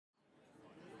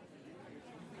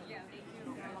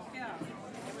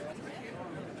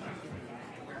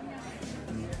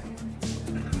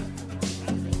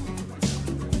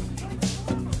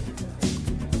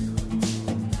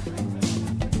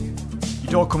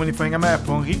Idag kommer ni få hänga med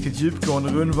på en riktigt djupgående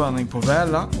rundvandring på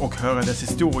Väla och höra dess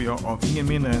historia av ingen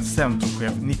mindre än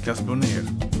centrumchef Niklas Blonér.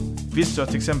 Visste du att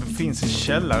till exempel finns en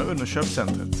källare under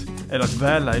köpcentret? Eller att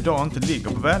Väla idag inte ligger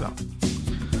på Väla?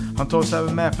 Han tar oss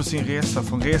även med på sin resa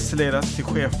från reseledare till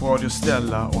chef på Radio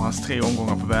Stella och hans 3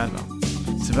 omgångar på Väla.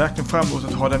 Ser verkligen fram emot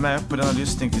att ha dig med på denna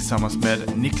lyssning tillsammans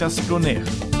med Niklas Blonér.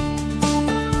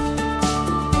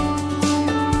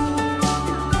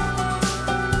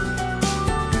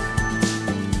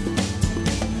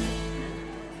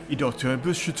 Idag tar jag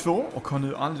buss 22 och har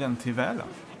nu anlänt till Väla.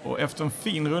 Och efter en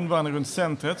fin rundvandring runt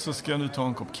centret så ska jag nu ta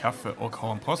en kopp kaffe och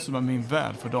ha en prat med min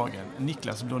värd för dagen,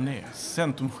 Niklas Blonér,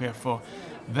 centrumchef för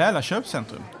Väla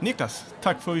köpcentrum. Niklas,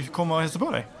 tack för att vi fick komma och hälsa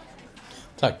på dig.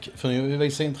 Tack för att ni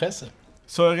visar intresse.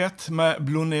 Så är jag rätt med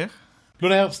Blonér?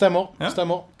 Blonér, stämmer. Ja,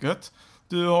 stämmer. Gött.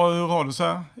 Hur har du så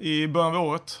här i början av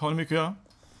året? Har du mycket att göra?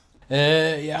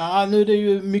 Nu är det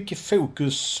ju mycket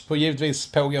fokus på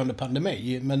givetvis pågående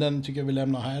pandemi, men den tycker jag vi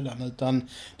lämnar hädan. Utan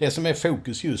det som är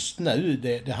fokus just nu,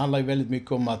 det handlar ju väldigt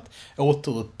mycket om att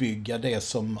återuppbygga det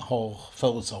som har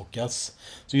förorsakats.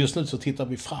 Så just nu så tittar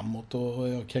vi framåt och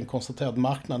jag kan konstatera att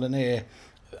marknaden är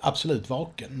absolut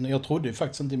vaken. Jag trodde ju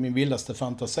faktiskt inte i min vildaste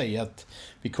fantasi att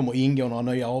vi kommer ingå några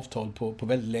nya avtal på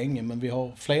väldigt länge, men vi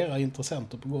har flera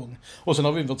intressenter på gång. Och sen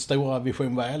har vi vårt stora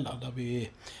Vision Väla där vi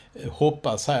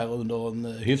hoppas här under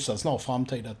en hyfsat snar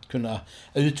framtid att kunna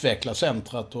utveckla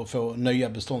centret och få nya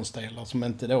beståndsdelar som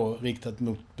inte då riktat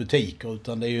mot butiker,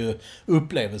 utan det är ju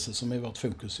upplevelser som är vårt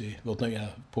fokus i vårt nya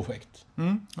projekt.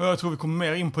 Och jag tror vi kommer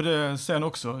mer in på det sen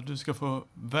också. Du ska få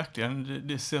verkligen,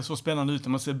 det ser så spännande ut när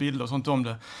man ser bilder och sånt om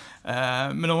det.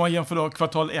 Men om man jämför då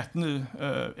kvartal 1 nu,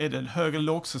 är det en högre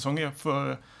lågsäsong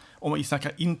för, om man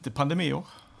snackar inte pandemiår?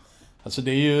 Alltså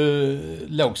det är ju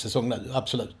lågsäsong nu,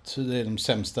 absolut. Det är de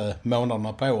sämsta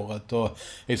månaderna på året. Och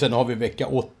sen har vi vecka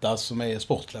 8 som är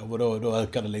sportlov och då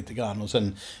ökar det lite grann. Och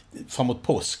sen framåt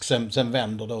påsk, sen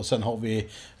vänder det. Och sen har vi,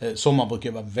 sommar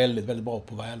brukar vara väldigt, väldigt bra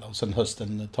på Väla. Och sen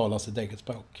hösten talar sitt eget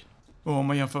språk. Och om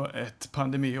man jämför ett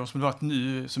pandemiår som det varit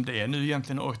nu, som det är nu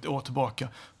egentligen och ett år tillbaka.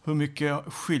 Hur mycket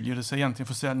skiljer det sig egentligen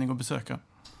försäljning och besökare?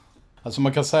 Alltså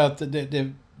man kan säga att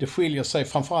det skiljer sig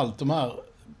framförallt de här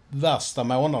värsta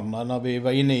månaderna. När vi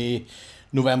var inne i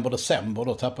november-december,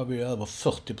 då tappade vi över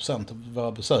 40% av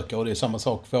våra besökare. Och det är samma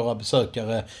sak, våra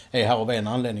besökare är här av en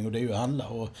anledning och det är ju att handla.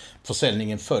 Och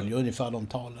försäljningen följer ungefär de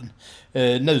talen.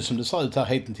 Nu som det ser ut här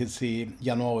hittills i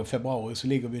januari-februari så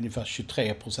ligger vi ungefär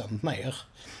 23% ner.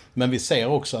 Men vi ser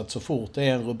också att så fort det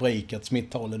är en rubrik att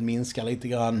smittalen minskar lite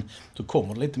grann, då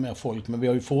kommer det lite mer folk. Men vi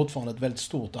har ju fortfarande ett väldigt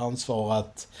stort ansvar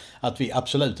att vi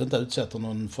absolut inte utsätter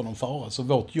någon för någon fara. Så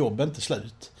vårt jobb är inte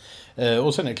slut.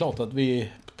 Och sen är det klart att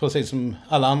vi, precis som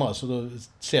alla andra, så då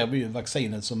ser vi ju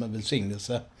vaccinet som en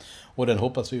välsignelse. Och den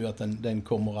hoppas vi ju att den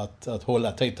kommer att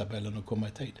hålla tidtabellen och komma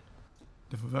i tid.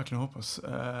 Det får vi verkligen hoppas.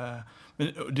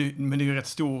 Men det är ju rätt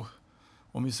stor,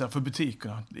 om vi säger för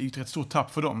butikerna, det är ju ett rätt stort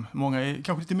tapp för dem. Många är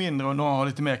kanske lite mindre och några har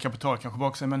lite mer kapital kanske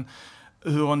bak sig. Men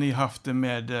hur har ni haft det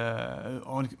med,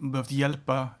 har ni behövt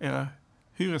hjälpa era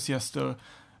hyresgäster?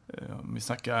 Om vi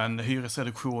snackar en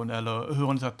hyresreduktion, eller hur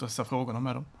har ni tagit dessa frågorna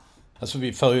med dem? Alltså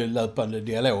vi för ju löpande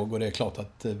dialog och det är klart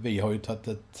att vi har ju tagit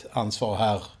ett ansvar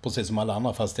här, precis som alla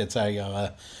andra fastighetsägare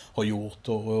har gjort.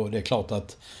 Och det är klart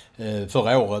att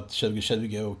förra året,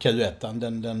 2020 och Q1,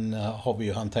 den har vi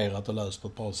ju hanterat och löst på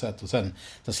ett bra sätt. Och sen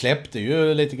släppte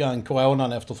ju lite grann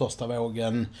coronan efter första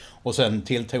vågen och sen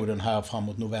tilltog den här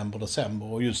framåt november-december.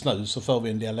 Och just nu så för vi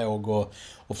en dialog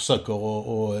och försöker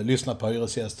att lyssna på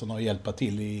hyresgästerna och hjälpa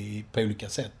till på olika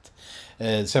sätt.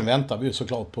 Sen väntar vi ju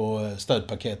såklart på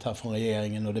stödpaket här från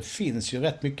regeringen och det finns ju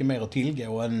rätt mycket mer att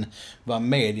tillgå än vad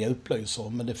media upplyser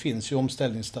om. Men det finns ju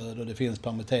omställningsstöd och det finns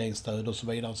permitteringsstöd och så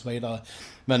vidare och så vidare.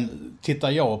 Men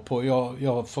tittar jag på,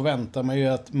 jag förväntar mig ju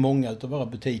att många av våra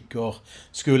butiker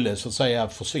skulle så att säga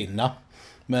försvinna.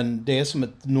 Men det är som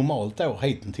ett normalt år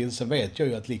hittills. Sen vet jag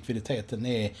ju att likviditeten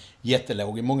är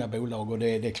jättelåg i många bolag och det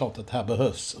är klart att här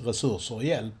behövs resurser och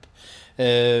hjälp.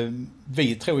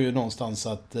 Vi tror ju någonstans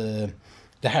att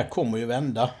det här kommer ju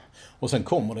vända. Och sen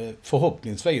kommer det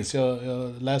förhoppningsvis,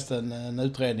 jag läste en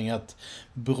utredning att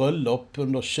bröllop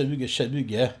under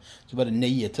 2020 så var det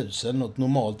 9000 och ett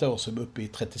normalt år så är vi uppe i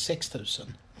 36 000.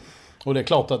 Och det är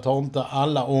klart att har inte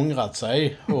alla ångrat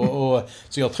sig.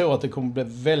 Så jag tror att det kommer bli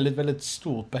väldigt, väldigt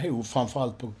stort behov,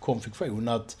 framförallt på konfektion.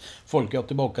 Att folk går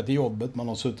tillbaka till jobbet, man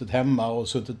har suttit hemma och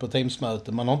suttit på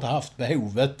teamsmöten. Man har inte haft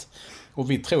behovet.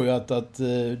 Och vi tror ju att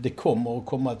det kommer att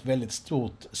komma ett väldigt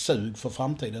stort sug för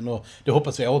framtiden. Och det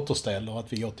hoppas vi återställer,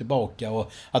 att vi går tillbaka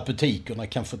och att butikerna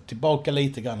kan få tillbaka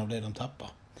lite grann av det de tappar.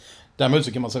 Däremot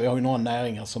så kan man säga att vi har ju några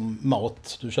näringar som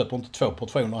mat. Du köper inte 2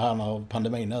 portioner här när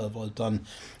pandemin är över.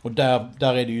 Och där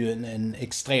är det ju en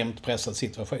extremt pressad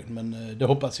situation. Men det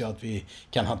hoppas jag att vi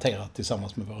kan hantera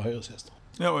tillsammans med våra hyresgäster.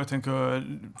 Ja, och jag tänker,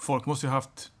 folk måste ju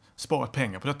haft sparat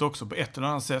pengar på detta också på ett eller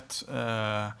annat sätt.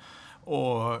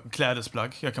 Och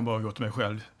klädesplagg, jag kan bara gå till mig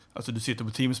själv. Alltså du sitter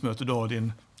på Teamsmöte, du har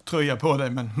din tröja på dig,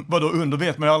 men vad då under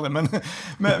vet man ju aldrig.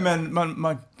 Men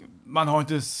man har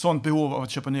inte sånt behov av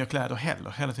att köpa nya kläder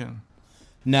heller hela tiden.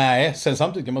 Nej, sen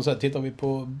samtidigt kan man säga att tittar vi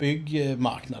på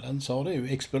byggmarknaden så har det ju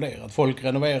exploderat. Folk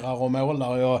renoverar och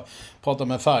målar. Jag pratar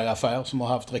med en färgaffär som har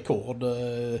haft rekord.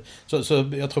 Så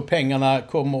jag tror pengarna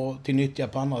kommer till nyttja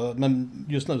på andra. Men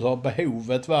just nu så har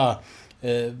behovet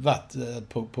varit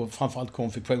på framförallt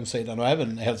konfektionssidan och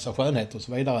även hälsa och skönhet och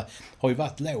så vidare har ju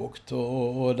varit lågt.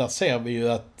 Och där ser vi ju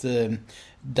att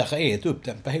där är ett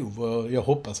uppdämt behov och jag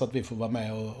hoppas att vi får vara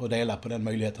med och dela på den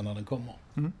möjligheten när den kommer.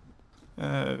 Mm.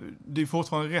 Det är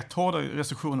fortfarande rätt hårda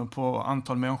restriktioner på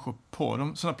antal människor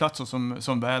på sådana platser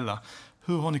som Väla.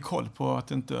 Hur har ni koll på att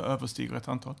det inte överstiger ett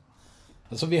antal?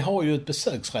 Alltså vi har ju ett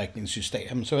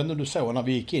besöksräkningssystem. Så ändå du såg när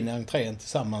vi gick in i entrén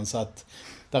tillsammans att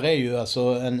där är ju alltså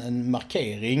en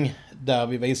markering där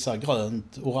vi visar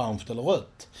grönt, orange eller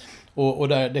rött. Och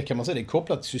där, det kan man säga, det är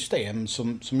kopplat till system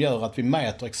som gör att vi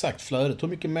mäter exakt flödet. Hur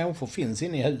mycket människor finns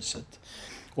inne i huset.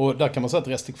 Och där kan man säga att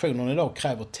restriktionerna idag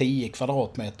kräver 10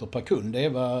 kvadratmeter per kund. Det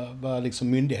är vad liksom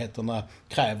myndigheterna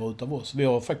kräver utav oss. Vi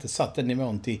har faktiskt satt den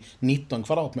nivån till 19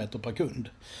 kvadratmeter per kund.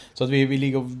 Så att vi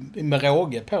ligger med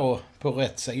råge på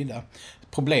rätt sida.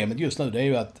 Problemet just nu det är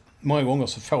ju att många gånger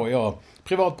så får jag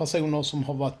privatpersoner som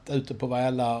har varit ute på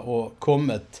Väla och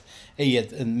kommit i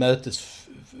en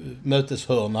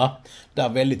möteshörna där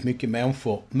väldigt mycket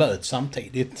människor möts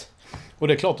samtidigt. Och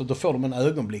det är klart att då får de en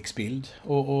ögonblicksbild.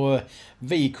 Och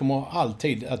vi kommer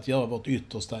alltid att göra vårt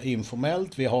yttersta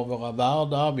informellt. Vi har våra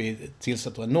värdar, vi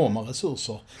tillsätter enorma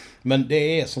resurser. Men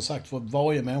det är som sagt för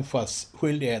varje människas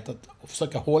skyldighet att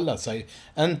försöka hålla sig,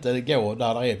 inte gå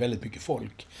där det är väldigt mycket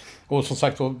folk. Och som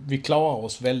sagt vi klarar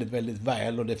oss väldigt, väldigt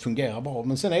väl och det fungerar bra.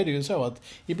 Men sen är det ju så att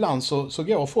ibland så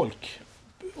går folk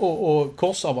och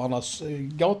korsar varandras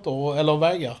gator eller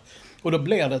vägar. Och då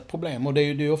blir det ett problem och det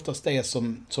är ju oftast det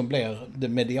som blir det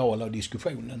mediala och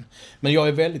diskussionen. Men jag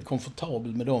är väldigt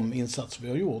komfortabel med de insatser vi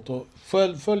har gjort och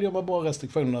följer man bara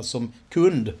restriktionerna som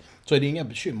kund så är det inga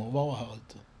bekymmer att vara här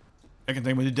ute. Jag kan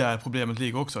tänka mig att det där problemet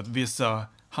ligger också, att vissa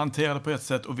hanterar det på ett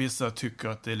sätt och vissa tycker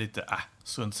att det är lite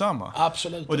strunt samma.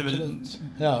 Absolut, och det är väl, absolut.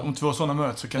 Ja. Om 2 sådana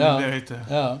möts så kan det bli lite...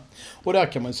 Ja, och där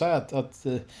kan man säga att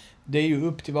det är ju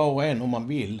upp till var och en om man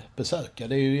vill besöka.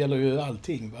 Det gäller ju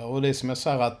allting. Va? Och det är som jag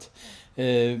säger att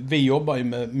vi jobbar ju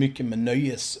mycket med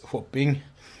nöjesshopping.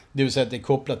 Det vill säga att det är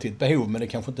kopplat till ett behov men det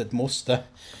kanske inte är ett måste.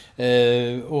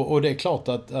 Och det är klart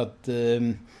att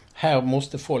här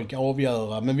måste folk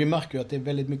avgöra. Men vi märker ju att det är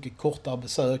väldigt mycket kortare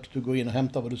besök. Du går in och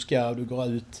hämtar vad du ska, du går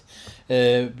ut.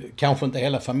 Kanske inte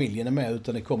hela familjen är med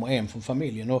utan det kommer en från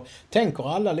familjen. Och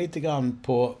tänker alla lite grann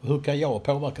på hur kan jag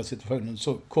påverka situationen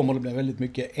så kommer det bli väldigt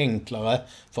mycket enklare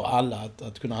för alla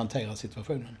att kunna hantera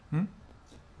situationen. Mm.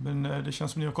 Men det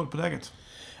känns som ni har koll på läget.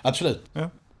 Absolut. Ja.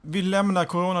 Vi lämnar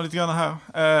corona lite grann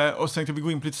här och så tänkte vi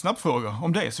gå in på lite snabbfrågor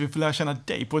om dig så vi får lära känna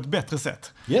dig på ett bättre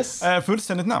sätt. Yes.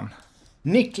 Fullständigt namn?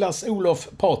 Niklas Olof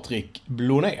Patrik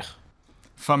Blonér.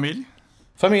 Familj?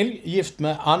 Familj, gift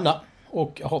med Anna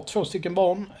och har 2 stycken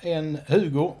barn, en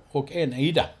Hugo och en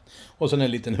Ida. Och sen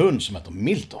en liten hund som heter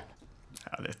Milton.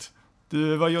 Härligt.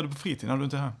 Du, vad gör du på fritiden när du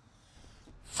inte är här?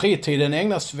 Fritiden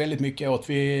ägnas väldigt mycket åt.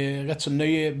 Vi är rätt så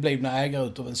nyblivna ägare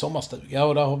utav en sommarstuga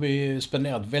och där har vi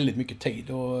spenderat väldigt mycket tid.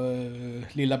 Och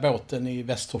lilla båten i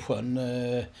Västersjön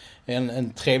är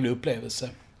en trevlig upplevelse.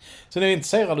 Sen är jag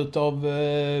intresserad utav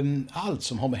allt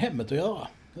som har med hemmet att göra.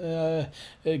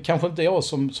 Kanske inte jag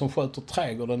som sköter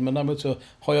trädgården men däremot så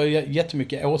har jag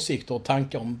jättemycket åsikter och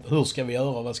tankar om hur ska vi göra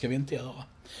och vad ska vi inte göra.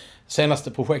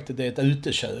 Senaste projektet är ett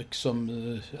utekök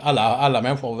som alla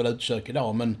människor har väl utekök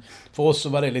idag men för oss så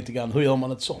var det lite grann hur gör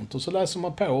man ett sånt och så läser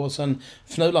man på och sen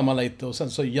fnular man lite och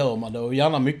sen så gör man det och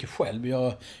gärna mycket själv.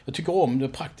 Jag tycker om det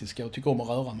praktiska och tycker om att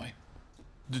röra mig.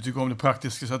 Du tycker om det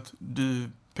praktiska så att du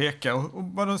pekar och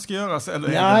vad de ska göras? Eller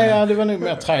nej, det var nog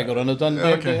mer trädgården utan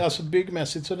okay. Alltså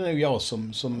byggmässigt så är det nog jag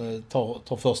som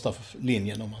tar första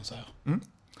linjen om man säger. Mm.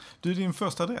 Du, din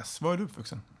första adress, var är du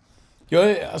uppvuxen?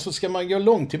 Alltså ska man gå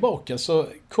långt tillbaka så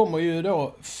kommer ju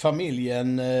då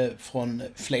familjen från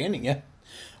Fleninge.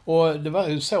 Och det var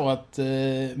ju så att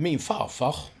min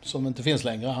farfar, som inte finns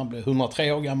längre, han blev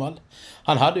 103 år gammal.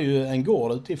 Han hade ju en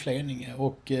gård ute i Fleninge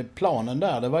och planen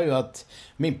där det var ju att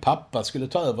min pappa skulle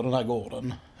ta över den här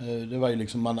gården. Det var ju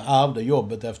liksom man ärvde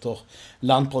jobbet efter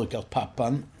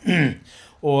lantbrukarpappan.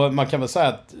 Och man kan väl säga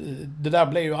att det där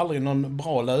blev ju aldrig någon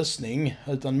bra lösning.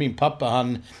 Utan min pappa,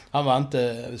 han var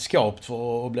inte skapt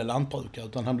för att bli lantbrukare,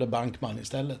 utan han blev bankman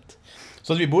istället.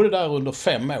 Så vi bodde där under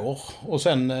 5 år. Och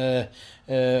sen,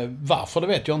 varför det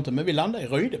vet jag inte, men vi landade i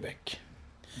Rydebäck.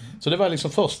 Så det var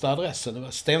liksom första adressen, det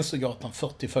var Stensögatan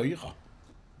 44.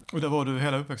 Och där var du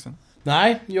hela uppväxten?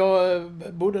 Nej, jag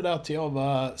bodde där till jag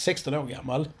var 16 år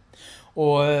gammal.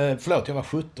 Och jag var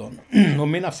 17. Och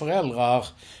mina föräldrar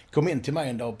kom in till mig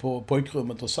en dag på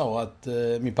pojkrummet och sa att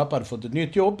min pappa hade fått ett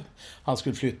nytt jobb. Han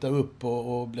skulle flytta upp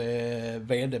och bli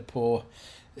vd på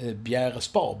Bjäre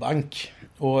Sparbank.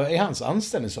 Och i hans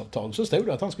anställningsavtal så stod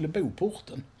det att han skulle bo på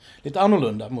orten. Lite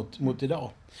annorlunda mot idag.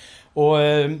 Och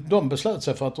de beslöt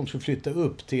sig för att de skulle flytta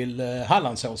upp till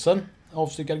Hallandsåsen.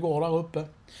 Avstyckad gård där uppe.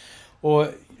 Och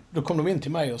då kom de in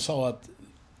till mig och sa att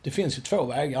det finns ju 2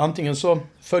 vägar. Antingen så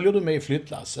följer du med i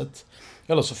flyttlasset,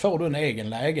 eller så får du en egen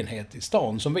lägenhet i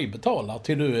stan som vi betalar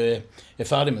till du är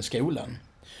färdig med skolan.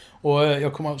 Och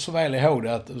jag kommer så väl ihåg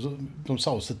det att de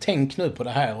sa så tänk nu på det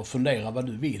här och fundera vad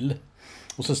du vill.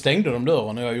 Och så stängde de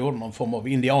dörren och jag gjorde någon form av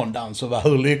indiandans och var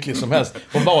hur lycklig som helst.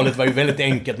 Och valet var ju väldigt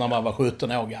enkelt när man var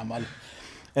 17 år gammal.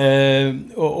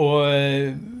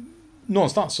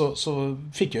 Någonstans så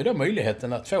fick jag då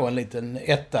möjligheten att få en liten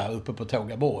etta uppe på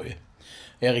Tågaborg.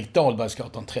 Erik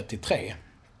Dahlbergsgatan 33.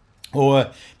 Och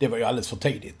det var ju alldeles för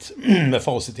tidigt. Med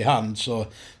facit i hand så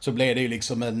blev det ju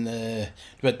liksom en... Du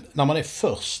vet, när man är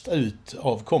först ut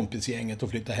av kompisgänget och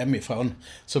flyttar hemifrån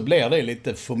så blir det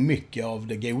lite för mycket av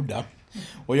det goda.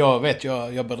 Och jag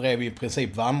bedrev i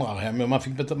princip vandrarhem.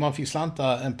 Man fick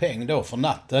slanta en peng då för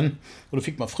natten. Och då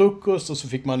fick man frukost och så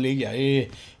fick man ligga i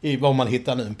var man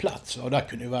hittade en plats. Och där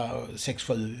kunde det vara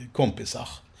 6-7 kompisar.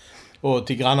 Och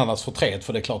till grannarnas förtret,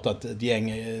 för det är klart att ett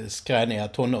gäng skräniga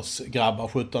tonårsgrabbar,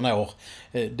 17 år,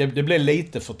 det blev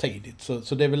lite för tidigt.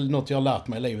 Så det är väl något jag har lärt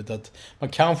mig i livet, att man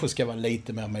kanske ska vara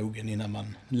lite mer mogen innan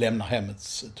man lämnar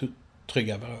hemmets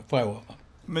trygga vrår.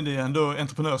 Men det är ändå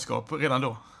entreprenörskap redan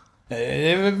då?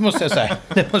 Det måste jag säga.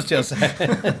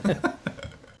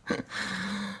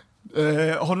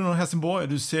 Har du någon Helsingborg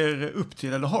du ser upp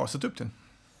till eller har sett upp till?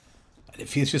 Det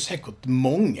finns ju säkert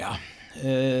många.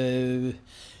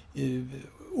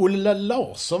 Olle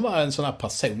Larsson var en sån här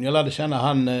person. Jag lärde känna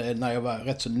han när jag var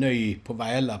rätt så ny på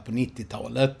Väla på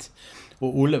 90-talet.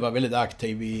 Och Olle var väldigt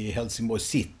aktiv i Helsingborg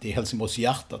City, Helsingborgs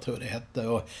hjärta tror jag det hette.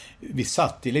 Och vi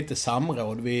satt i lite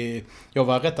samråd. Jag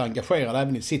var rätt engagerad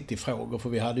även i cityfrågor, för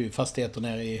vi hade ju fastigheter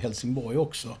nere i Helsingborg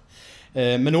också.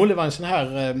 Men Olle var en sån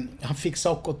här, han fick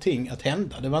saker och ting att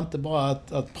hända. Det var inte bara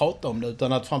att prata om det,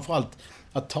 utan att framförallt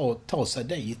att ta sig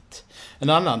dit. En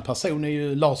annan person är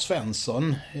ju Lars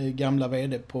Svensson, gamla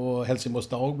vd på Helsingborgs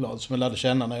Dagblad, som jag lärde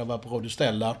känna när jag var på Radio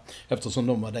Stella, eftersom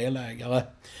de var delägare.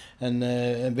 En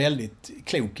väldigt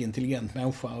klok, intelligent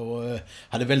människa, och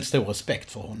hade väldigt stor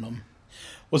respekt för honom.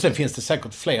 Och sen finns det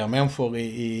säkert fler människor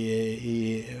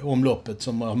i omloppet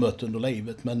som har mött under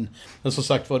livet, men som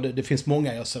sagt var, det finns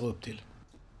många jag ser upp till.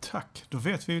 Tack, då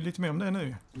vet vi lite mer om det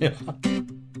nu. Ja.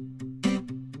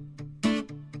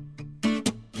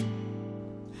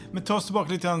 Men ta oss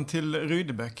tillbaka lite grann till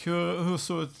Rydebäck. Hur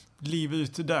såg ett liv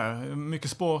ut där?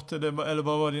 Mycket sport eller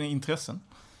vad var dina intressen?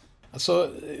 Alltså,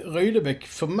 Rydebäck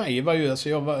för mig var ju... Alltså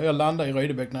jag landade i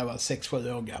Rydebäck när jag var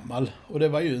 6-7 år gammal. Och det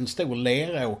var ju en stor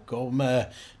leråker med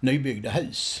nybyggda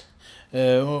hus.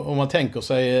 Om man tänker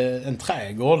sig en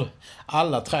trädgård.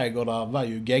 Alla trädgårdar var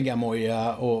ju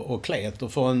geggamoja och klet.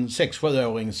 Och för en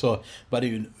 6-7-åring så var det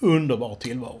ju en underbar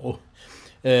tillvaro.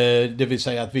 Det vill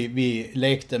säga att vi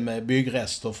lekte med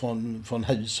byggrester från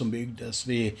hus som byggdes.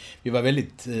 Vi var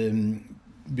väldigt...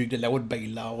 byggde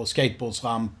lådbilar och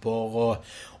skateboardsramper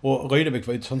och Rydebäck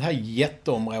var ett sånt här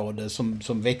jätteområde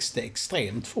som växte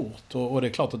extremt fort och det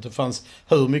är klart att det fanns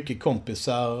hur mycket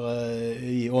kompisar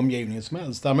i omgivningen som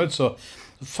helst. Däremot så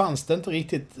fanns det inte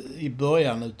riktigt i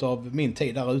början utav min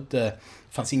tid där ute.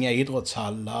 Det fanns inga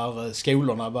idrottshallar,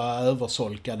 skolorna var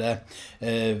översolkade.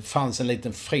 Fanns en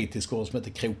liten fritidsgård som hette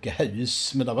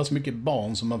Krokehus, men det var så mycket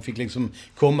barn som man fick liksom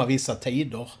komma vissa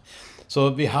tider. Så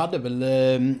vi hade väl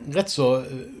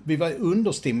vi var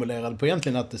understimulerade på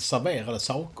egentligen att det serverade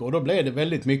saker. Och då blev det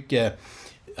väldigt mycket,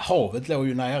 havet låg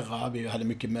ju nära, vi hade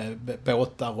mycket med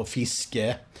båtar och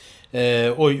fiske.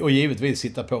 Och givetvis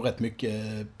sitta på rätt mycket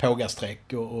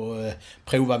pågasträck och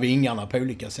prova vingarna på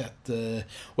olika sätt.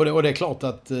 Och det är klart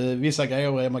att vissa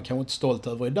grejer är man kanske inte stolt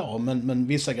över idag, men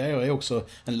vissa grejer är också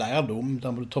en lärdom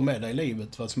där du tar med dig i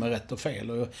livet vad som är rätt och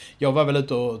fel. Och jag var väl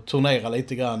ute och turnera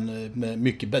lite grann med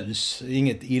mycket bus,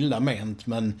 inget illa ment,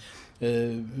 men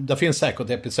det finns säkert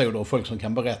episoder och folk som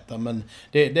kan berätta, men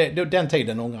den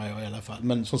tiden ångrar jag i alla fall.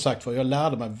 Men som sagt, för jag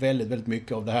lärde mig väldigt, väldigt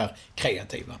mycket av det här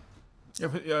kreativa.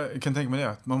 Jag kan tänka mig det,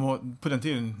 att man var, på den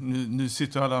tiden, nu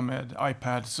sitter alla med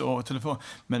iPads och telefon,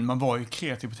 men man var ju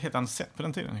kreativ på ett helt annat sätt på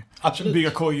den tiden. Absolut. Bygga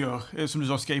kojor, som du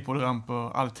sa,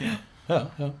 skateboardramper, allting. Ja.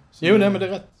 Jo, nej, men det är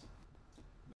rätt.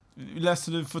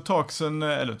 Läste du för ett tag sedan, det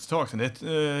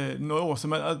är några år sedan,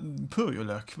 men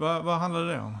purjolök, vad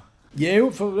handlade det om?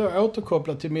 Jo, för att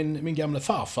återkoppla till min gamla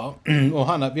farfar.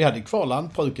 Och vi hade kvar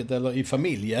lantbruket eller i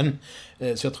familjen.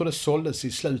 Så jag tror det såldes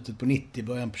i slutet på 90,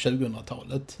 början på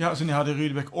 2000-talet. Ja, så ni hade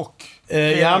Rydebäck och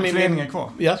föreningar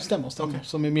kvar? Ja, stämmer. Okay.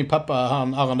 Så min pappa,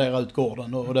 han arrenderade ut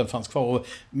gården och den fanns kvar. Och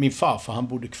min farfar, han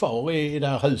bodde kvar i det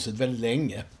här huset väldigt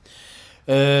länge.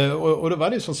 Och då var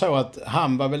det som så att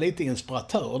han var väl lite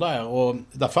inspiratör där. Och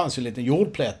där fanns ju en liten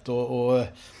jordplätt och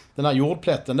den här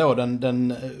jordplätten då,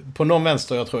 den på någon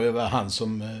vänster, jag tror det var han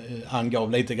som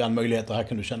angav lite grann möjligheter, här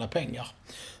kan du tjäna pengar.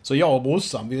 Så jag och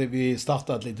brorsan, vi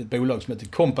startade ett litet bolag som heter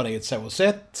Kompaniet Så och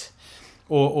Sett.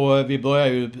 Och vi började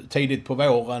ju tidigt på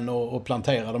våren och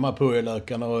plantera de här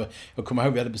purjolökarna. Och jag kommer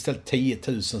ihåg vi hade beställt 10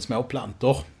 000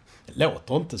 småplantor. Det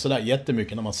låter inte sådär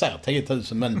jättemycket när man säger 10 000,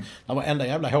 men när varenda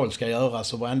jävla hål ska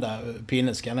göras och varenda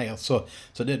pinne ska ner,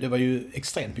 så det var ju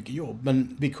extremt mycket jobb.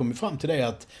 Men vi kom ju fram till det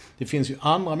att det finns ju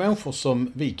andra människor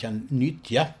som vi kan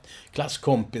nyttja,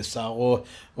 klasskompisar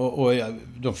och ja,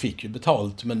 de fick ju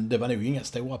betalt, men det var nog inga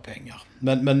stora pengar.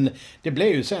 Men det blev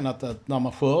ju sen att när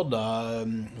man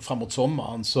skördade framåt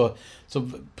sommaren så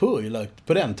purjolök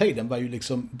på den tiden var ju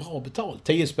liksom bra betalt.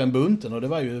 10 spänn bunten och det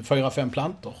var ju 4-5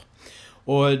 plantor.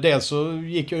 Och dels så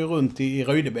gick jag ju runt i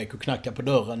Rydebäck och knackade på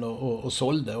dörren och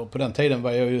sålde. Och på den tiden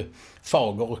var jag ju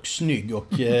fager och snygg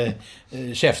och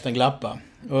käften glappa.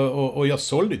 Och jag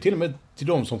sålde till och med till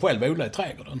de som själv odlade i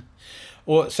trädgården.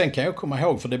 Och sen kan jag komma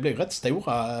ihåg, för det blev rätt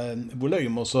stora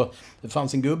volymer, så det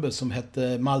fanns en gubbe som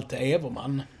hette Malte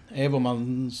Everman.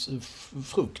 Evermans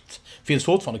frukt finns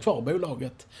fortfarande kvar i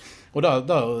bolaget. Och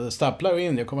där stapplade jag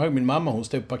in. Jag kommer ihåg min mamma, hon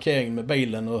stod på parkeringen med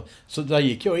bilen. Och så där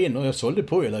gick jag in och jag sålde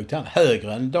purjolök till han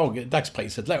högre än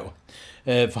dagspriset låg.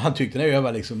 För han tyckte nog jag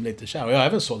var liksom lite kär. Jag har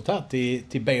även sålt här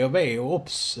till B&V och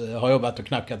Ops har jag varit och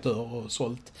knackat dörr och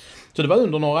sålt. Så det var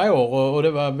under några år och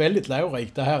det var väldigt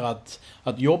lärorikt det här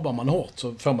att jobbar man hårt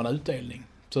så får man utdelning.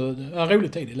 Så det är en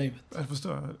rolig tid i livet. Jag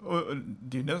förstår. Och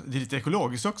det är lite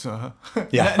ekologiskt också.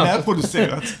 Ja.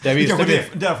 Närproducerat. Det visste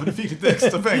vi. Därför du fick lite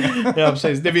extra pengar. Ja,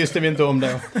 precis. Det visste vi inte om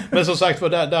då. Men som sagt,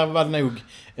 där var det nog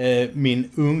min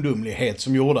ungdomlighet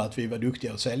som gjorde att vi var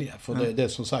duktiga att sälja. För det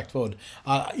som sagt var,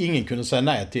 ingen kunde säga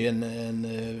nej till en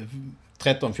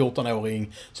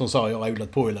 13-14-åring som sa jag har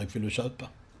odlat purjolök, vill du köpa?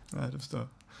 Nej, det förstår.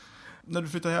 När du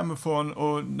flyttar hemifrån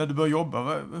och när du börjar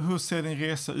jobba, hur ser din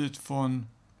resa ut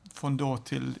från då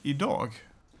till idag?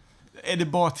 Är det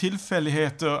bara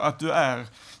tillfälligheter att du är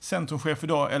centrumchef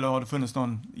idag, eller har det funnits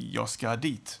någon, jag ska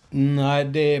dit? Nej,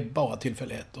 det är bara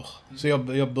tillfälligheter. Så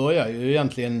jag börjar ju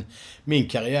egentligen min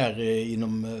karriär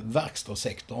inom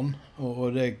verkstadssektorn.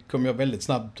 Och det kom jag väldigt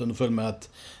snabbt underföljd med att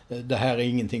det här är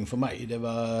ingenting för mig. Det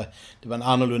var en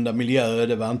annorlunda miljö,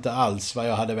 det var inte alls vad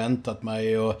jag hade väntat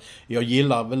mig. Och jag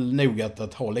gillar väl nog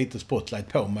att ha lite spotlight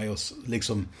på mig och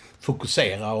liksom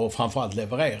fokusera och framförallt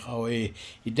leverera. Och i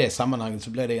det sammanhanget så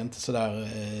blev det inte sådär...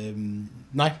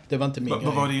 nej, det var inte min grej.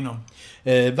 Vad var det inom?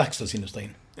 Verkstadsindustrin.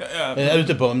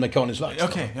 Ute på en mekanisk verkstad.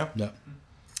 Okej,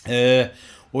 ja.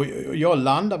 Och jag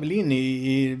landade väl in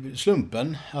i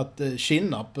slumpen att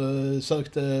Kinnarp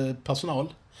sökte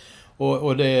personal.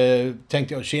 Och det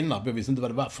tänkte jag, Kinnarp, jag visste inte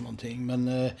vad det var för någonting.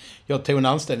 Men jag tog en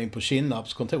anställning på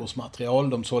Kinnarps kontorsmaterial.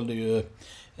 De sålde ju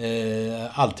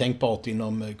allt tänkbart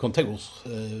inom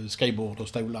skrivbord och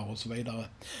stolar och så vidare.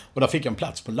 Och där fick jag en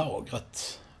plats på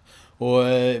lagret. Och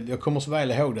jag kommer så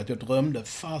väl ihåg att jag drömde,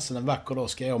 fasen en vacker dag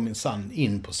ska jag minsann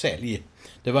in på sälj.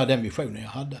 Det var den visionen jag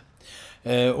hade.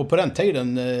 Och på den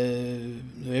tiden,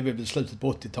 nu är vi vid slutet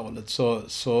på 80-talet,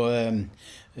 så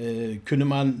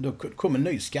kunde då kom en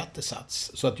ny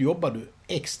skattesats. Så att jobbar du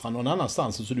extra någon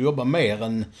annanstans, så du jobbar mer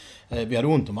än, vi hade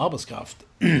ont om arbetskraft.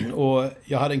 Och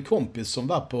jag hade en kompis som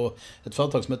var på ett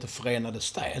företag som heter Förenade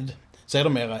Städ,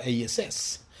 sedermera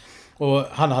ISS. Och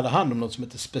han hade hand om något som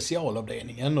heter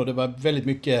specialavdelningen, och det var väldigt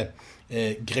mycket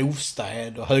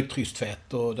grovstäd och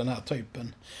högtryckstvätt och den här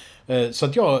typen. Så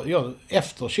att jag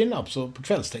efter Kinnarp så på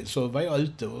kvällstid så var jag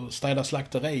ute och städade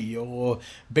slakterier och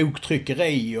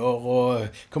boktryckerier och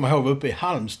kom ihåg uppe i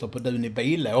Halmstad på Dun i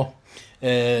Bilå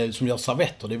som gör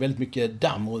servetter. Det är väldigt mycket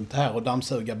damm runt här och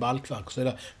dammsuga balkverk, så är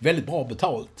det väldigt bra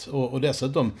betalt. Och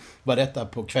dessutom var detta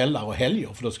på kvällar och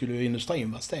helger, för då skulle ju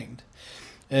industrin vara stängd.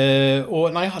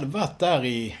 Och när jag hade varit där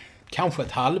i kanske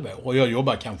ett halvår. Och jag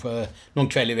jobbade kanske någon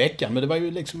kväll i veckan. Men det var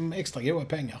ju liksom extra goda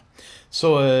pengar.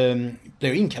 Så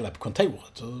blev jag inkallad på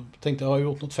kontoret. Och tänkte, har jag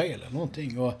gjort något fel eller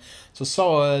någonting? Och så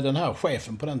sa den här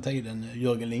chefen på den tiden,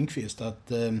 Jörgen Lindqvist,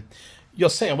 att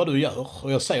jag ser vad du gör.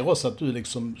 Och jag ser också att du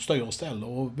liksom styr och ställer.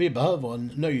 Och vi behöver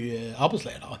en ny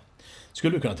arbetsledare.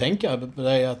 Skulle du kunna tänka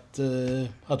dig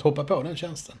att hoppa på den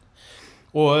tjänsten?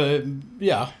 Och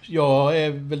ja, jag är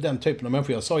väl den typen av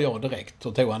människa. Jag sa ja direkt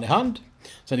och tog han i hand.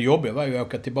 Sen det jobbiga var ju att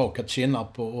åka tillbaka till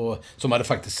Kinnarp som hade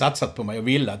faktiskt satsat på mig och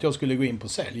ville att jag skulle gå in på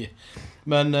sälj.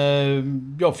 Men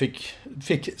jag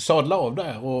fick sadla av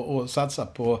där och satsa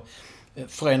på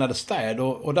Förenade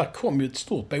städer. Och där kom ju ett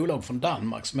stort bolag från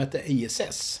Danmark som hette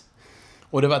ISS.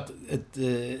 Och det var ett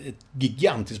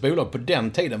gigantiskt bolag. På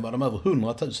den tiden var de över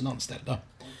 100 000 anställda.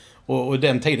 Och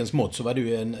den tidens mått så var det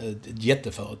ju ett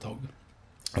jätteföretag.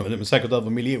 Det är säkert över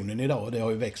miljonen idag och det har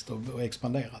ju växt och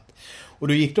expanderat. Och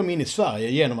då gick de in i Sverige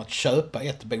genom att köpa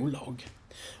ett bolag.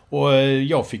 Och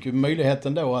jag fick ju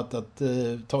möjligheten då att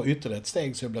ta ytterligare ett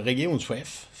steg, så jag blev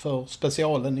regionschef för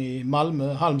specialen i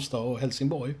Malmö, Halmstad och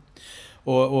Helsingborg.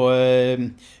 Och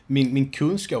min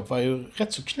kunskap var ju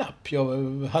rätt så knapp.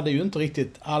 Jag hade ju inte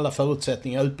riktigt alla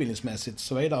förutsättningar utbildningsmässigt och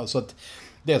så vidare. Så att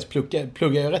dels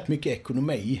pluggade jag rätt mycket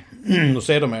ekonomi. Och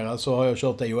sedermera så har jag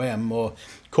kört EOM och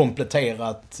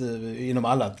kompletterat inom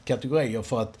alla kategorier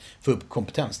för att få upp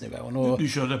kompetensnivån. Och du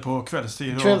körde på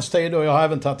kvällstid? Kvällstid, och jag har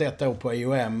även tagit 1 år på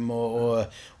EOM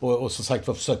och som sagt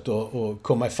försökt att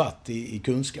komma ifatt i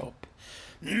kunskap.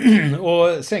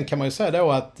 Och sen kan man ju säga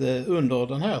då att under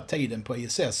den här tiden på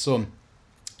ISS så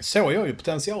såg jag ju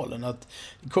potentialen att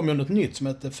det kom ju något nytt som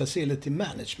heter Facility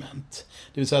Management.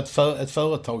 Det vill säga att ett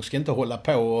företag ska inte hålla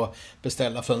på och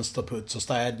beställa fönsterputs och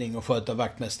städning och sköta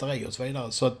vaktmästeri och så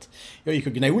vidare. Så att jag gick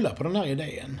och gnolade på den här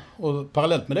idén. Och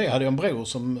parallellt med det hade jag en bror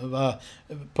som var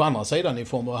på andra sidan i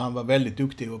form av han var väldigt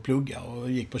duktig att plugga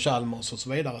och gick på Chalmers och så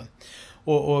vidare.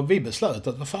 Och vi beslöt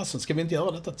att vad fasen ska vi inte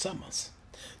göra detta tillsammans?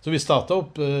 Så vi startade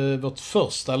upp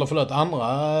vårt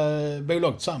andra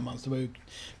bolag tillsammans. Det var ju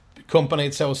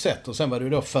kompaniet så sett och sen var det ju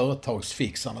då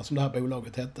Företagsfixarna som det här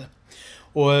bolaget hette.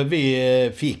 Och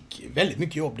vi fick väldigt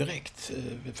mycket jobb direkt.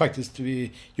 Faktiskt,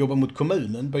 vi jobbade mot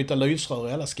kommunen, byta lysrör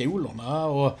i alla skolorna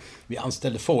och vi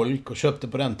anställde folk och köpte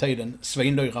på den tiden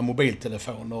svindyra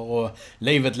mobiltelefoner och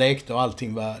livet lekte och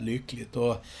allting var lyckligt.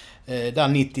 Och där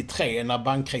 93 när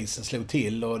bankkrisen slog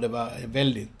till och det var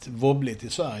väldigt wobbligt i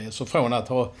Sverige, så från att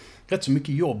ha rätt så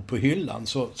mycket jobb på hyllan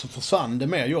så försvann det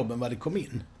mer jobb än vad det kom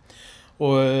in.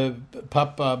 Och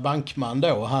pappa bankman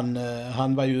då,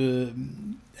 han var ju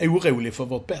orolig för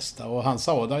vårt bästa och han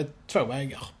sa att det är 2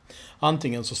 vägar.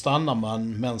 Antingen så stannar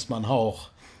man medan man har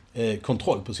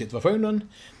kontroll på situationen,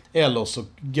 eller så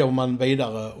går man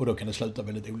vidare och då kan det sluta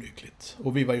väldigt olyckligt.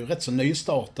 Och vi var ju rätt så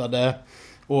nystartade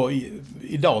och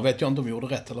idag vet jag inte om vi gjorde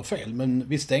rätt eller fel, men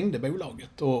vi stängde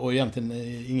bolaget och egentligen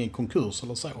ingen konkurs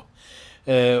eller så.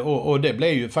 Och det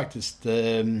blev ju faktiskt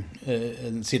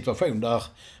en situation där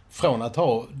från att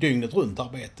ha dygnet runt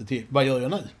arbete till vad gör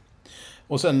jag nu?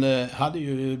 Och sen hade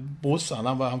ju brorsan,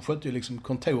 han skötte ju liksom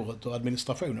kontoret och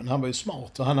administrationen. Han var ju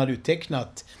smart och han hade ju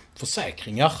tecknat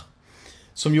försäkringar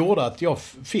som gjorde att jag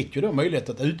fick ju då möjlighet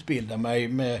att utbilda mig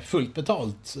med fullt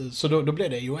betalt. Så då blev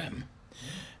det EOM.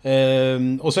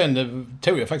 Och sen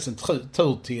tog jag faktiskt en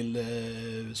tur till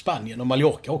Spanien och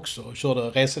Mallorca också och körde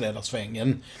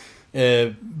reseledarsvängen.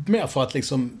 Mer för att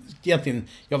liksom egentligen,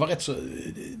 jag var rätt så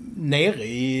nere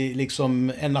i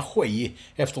liksom energi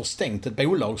efter stängt ett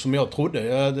bolag som jag trodde.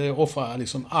 Jag hade offrat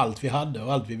liksom allt vi hade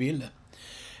och allt vi ville.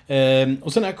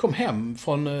 Och sen när jag kom hem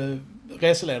från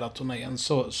reseledarturnén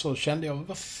så kände jag,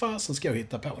 vad fasen ska jag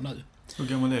hitta på nu? Hur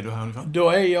gammal är du här ungefär? Då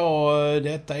är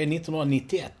detta är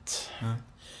 1991. Mm.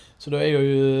 Så då är jag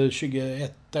ju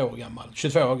 22 år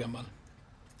gammal.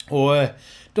 Och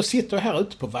då sitter jag här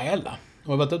ute på Väla. Och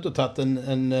jag har varit ute och tagit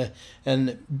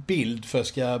en bild för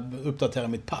att jag ska uppdatera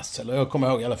mitt pass. Eller jag kommer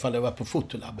ihåg i alla fall, jag var på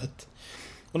fotolabbet.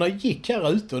 Och när jag gick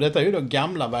här ute, och detta är ju då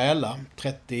gamla Väla,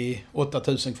 38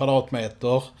 000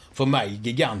 kvadratmeter, för mig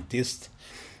gigantiskt.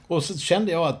 Och så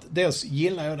kände jag att dels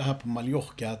gillar jag det här på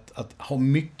Mallorca, att ha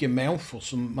mycket människor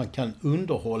som man kan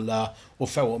underhålla och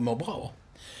få må bra.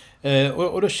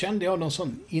 Och då kände jag någon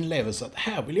sån inlevelse att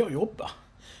här vill jag jobba.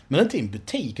 Men inte i en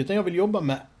butik, utan jag vill jobba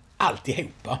med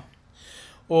alltihopa.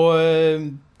 Och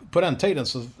på den tiden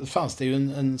så fanns det ju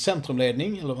en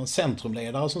centrumledning, eller en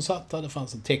centrumledare som satt där. Det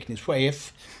fanns en teknisk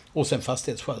chef och sen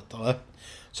fastighetsskötare.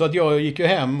 Så att jag gick ju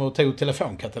hem och tog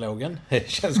telefonkatalogen. Det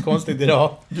känns konstigt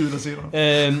idag.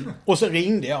 Och så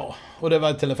ringde jag och det var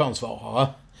en telefonsvarare.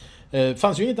 Det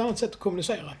fanns ju inget annat sätt att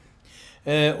kommunicera.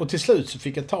 Och till slut så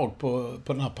fick jag tag på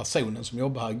den här personen som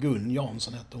jobbar här, Gun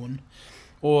Jansson hette hon.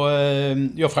 Och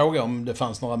jag frågade om det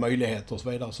fanns några möjligheter och så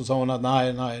vidare. Så sa hon att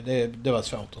nej, det var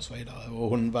svårt och så vidare. Och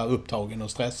hon var upptagen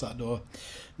och stressad. Och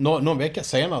någon vecka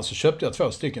senare så köpte jag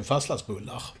 2 stycken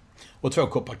fastlagsbullar och 2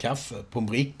 koppar kaffe på en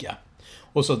bricka.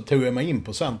 Och så tog jag mig in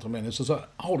på centrum och så sa,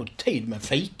 har du tid med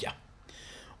fika?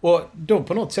 Och då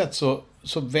på något sätt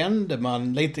så vände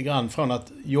man lite grann från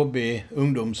att jobbig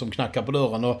ungdom som knackar på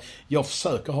dörren. Och jag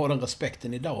försöker ha den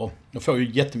respekten idag. Jag får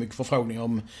ju jättemycket förfrågningar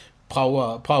om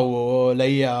prao och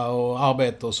LEA och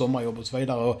arbete och sommarjobb och så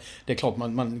vidare. Och det är klart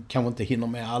man kanske inte hinner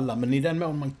med alla. Men i den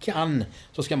mån man kan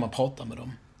så ska man prata med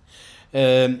dem.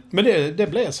 Men det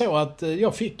blev så att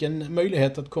jag fick en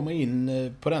möjlighet att komma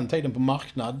in på den tiden på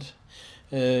marknad.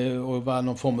 Och var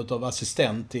någon form av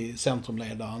assistent till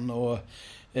centrumledaren. Och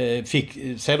fick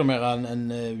sedermera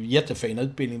en jättefin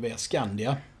utbildning via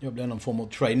Skandia. Jag blev någon form av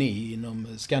trainee inom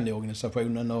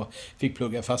Skandia-organisationen och fick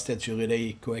plugga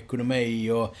fastighetsjuridik och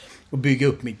ekonomi och bygga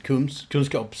upp mitt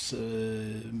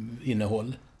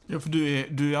kunskapsinnehåll. Ja, för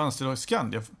du är anställd av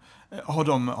Skandia.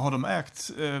 Har de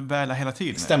ägt Väla hela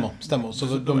tiden? Stämmer. Så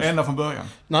de ända från början?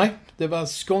 Nej, det var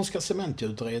Skånska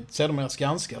Cementgjuteriet, sedermera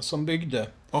Skanska, som byggde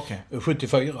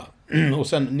 74. Och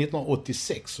sen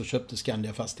 1986 så köpte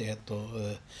Skandia fastigheter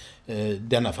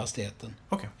denna fastigheten.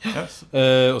 Yes.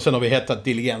 Och sen har vi hetat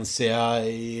Diligencia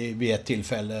vid ett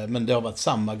tillfälle, men det har varit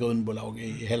samma grundbolag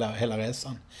i hela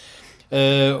resan.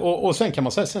 Och sen kan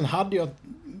man säga, sen hade jag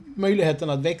möjligheten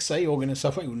att växa i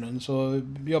organisationen. Så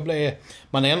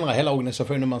man ändrade hela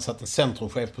organisationen, man satte en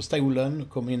centrumchef på stolen,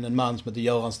 kom in en man som heter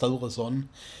Göran Sturesson.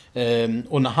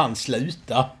 Och när han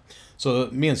slutade så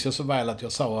minns jag så väl att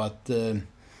jag sa att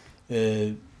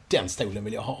den stolen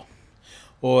vill jag ha.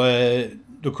 Och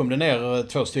då kom det ner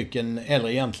 2 stycken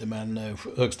äldre gentlemän,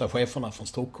 högsta cheferna från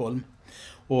Stockholm,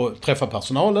 och träffade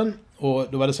personalen. Och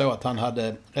då var det så att han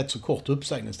hade rätt så kort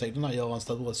uppsägningstid, den här Göran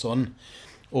Sturesson.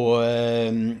 Och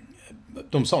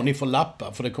de sa, ni får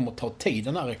lappa för det kommer att ta tid,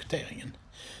 den här rekryteringen.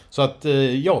 Så att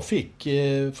jag fick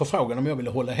förfrågan om jag ville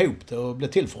hålla ihop det och bli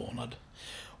tillförordnad.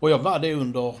 Och jag var det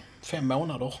under 5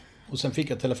 månader. Och sen fick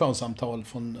jag ett telefonsamtal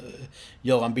från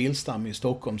Göran Billstam i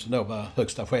Stockholm, som då var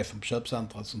högsta chefen på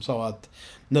köpcentret, som sa att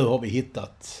nu har vi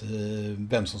hittat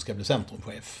vem som ska bli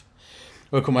centrumchef.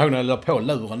 Och jag kommer ihåg när jag la på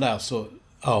luren där så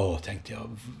tänkte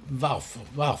jag,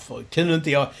 varför? Kunde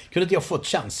inte jag fått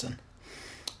chansen?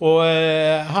 Och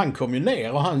han kom ju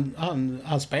ner och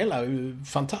han spelade ju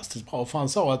fantastiskt bra. För han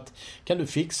sa att, kan du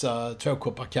fixa 2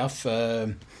 koppar kaffe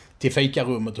till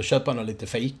fikarummet och köpa något lite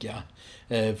fika?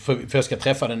 För jag ska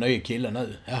träffa den nya killen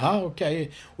nu. Jaha,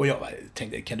 okej. Och jag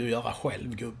tänkte, kan du göra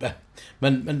själv, gubbe?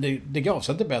 Men det gav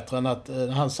sig inte bättre än att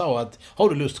han sa att, har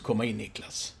du lust att komma in,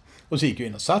 Niklas? Och så gick jag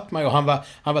in och satt mig, och han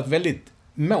var väldigt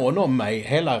mån om mig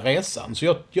hela resan.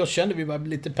 Så jag kände vi var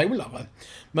lite polare.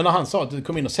 Men när han sa att det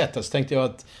kom in och sätta så tänkte jag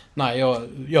att nej,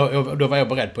 då var jag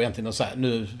beredd på egentligen att säga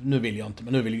nu vill jag inte,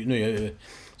 men nu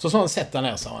så sa han, sätta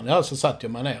ner, sa han. Ja, så satt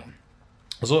jag mig ner.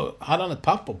 Och så hade han ett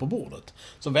papper på bordet.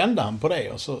 Så vände han på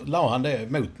det och så la han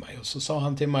det mot mig. Och så sa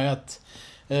han till mig att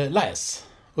läs.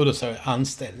 Och då sa jag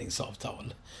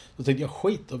anställningsavtal. Så tänkte jag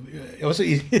var så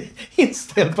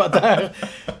inställd på att det här.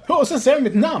 Och sen ser jag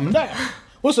mitt namn där.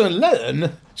 Och så en lön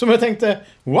som jag tänkte,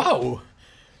 wow!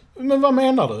 Men vad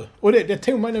menar du? Och det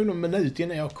tog mig nog någon minut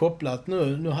innan jag kopplade att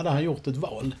nu hade han gjort ett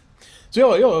val. Så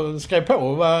jag skrev på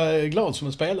och var glad som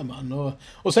en spelman.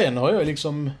 Och sen har jag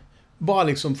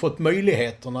bara fått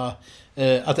möjligheterna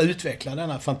att utveckla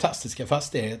denna fantastiska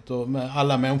fastighet och med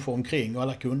alla människor omkring och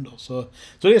alla kunder. Så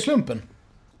det är slumpen.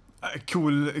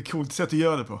 Coolt sätt att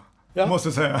göra det på, måste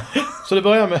jag säga. Så det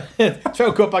börjar med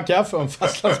 2 koppar kaffe och en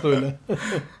fastlandsbulle.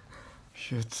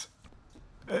 Shit.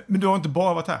 Men du har inte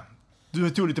bara varit här. Du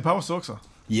tog lite pauser också.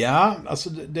 Ja, alltså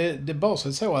det bara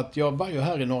så att jag var ju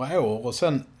här i några år och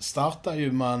sen startade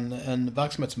ju man en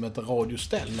verksamhet som heter Radio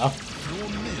Stella.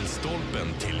 Från milstolpen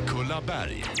till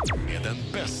Kullaberg med den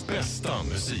bästa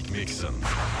musikmixen.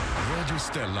 Radio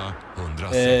Stella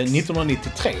 106.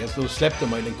 1993 så släppte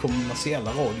man ju den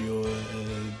kommersiella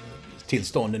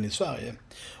radiotillstånden i Sverige.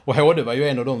 Och HD var ju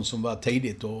en av de som var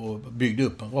tidigt och byggde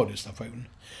upp en radiostation.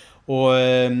 Och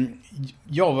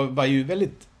jag var ju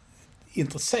väldigt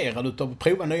intresserad av att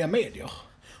prova nya medier.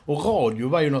 Och radio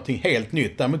var ju någonting helt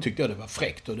nytt. Därmed tyckte jag det var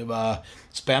fräckt och det var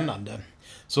spännande.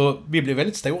 Så vi blev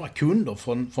väldigt stora kunder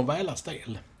från Välas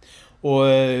del. Och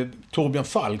Torbjörn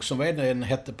Falk, som vdn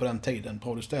hette på den tiden på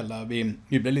Radio Stella, vi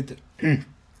blev lite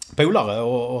polare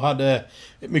och hade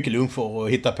mycket luncher och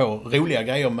hittade på roliga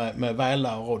grejer med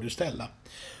Väla och Radio Stella.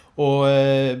 Och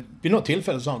vid något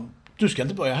tillfälle sa han, du ska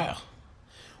inte börja här.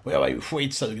 Och jag var ju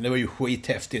skitsugen. Det var ju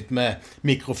skithäftigt med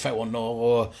mikrofoner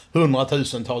och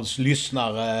 100,000-tals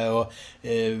lyssnare och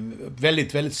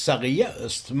väldigt, väldigt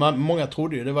seriöst. Många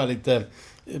trodde ju det var lite...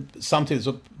 Samtidigt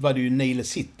så var det ju Nile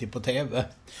City på TV.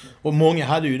 Och många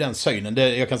hade ju den synen.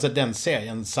 Jag kan säga att den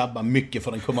serien sabbar mycket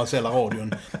för den kommersiella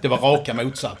radion. Det var raka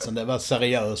motsatsen. Det var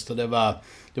seriöst och det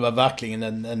var verkligen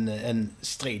en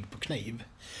strid på kniv.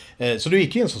 Så du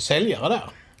gick in som säljare där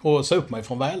och sa upp mig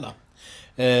från Väla.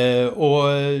 Och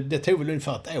det tog väl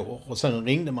ungefär ett år. Och sen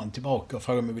ringde man tillbaka och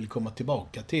frågade om jag ville komma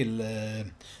tillbaka till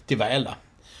Väla.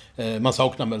 Man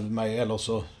saknade mig, eller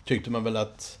så tyckte man väl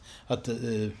att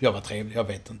jag var trevlig, jag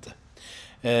vet inte.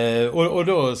 Och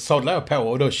då sadlade jag på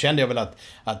och då kände jag väl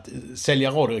att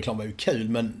sälja radioreklam var ju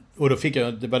kul, och då fick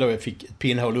det var då jag fick ett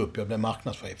pinnhål upp, jag blev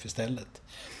marknadschef istället.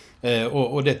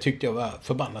 Och det tyckte jag var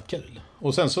förbannat kul.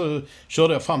 Och sen så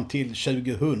körde jag fram till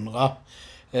 2000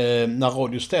 när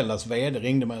Radio Stellas vd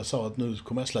ringde mig och sa att nu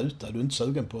kommer jag sluta, du är inte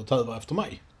sugen på att ta över efter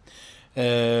mig.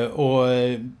 Och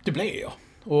det blev jag.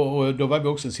 Och då var vi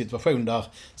också i en situation där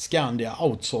Skandia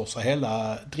outsourcade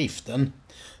hela driften.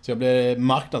 Så jag blev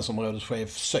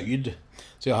marknadsområdeschef syd.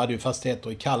 Så jag hade ju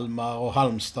fastigheter i Kalmar och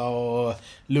Halmstad och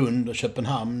Lund och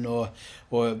Köpenhamn och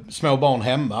små barn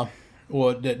hemma.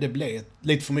 Och det blev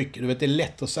lite för mycket. Du vet, det är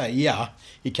lätt att säga ja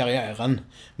i karriären.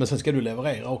 Men sen ska du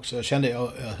leverera också. Jag kände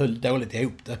jag höll dåligt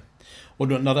ihop det. Och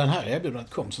då, när den här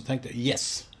erbjudandet kom så tänkte jag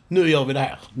yes, nu gör vi det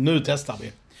här. Nu testar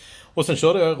vi. Och sen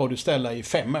körde jag Radio Stella i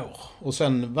 5 år. Och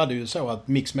sen var det ju så att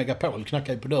Mix Megapol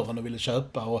knackade på dörren och ville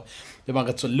köpa. Och det var en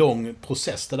rätt så lång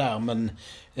process det där. Men,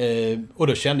 och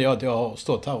då kände jag att jag har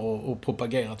stått här och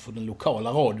propagerat för den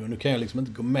lokala radion. Nu kan jag liksom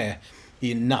inte gå med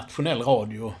i nationell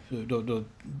radio.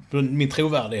 Då, min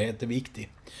trovärdighet är viktig.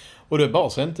 Och det är bara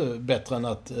så inte bättre än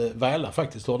att Väla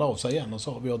faktiskt hörde av sig igen och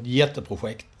sa vi har ett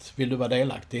jätteprojekt. Vill du vara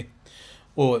delaktig?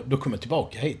 Och då kom jag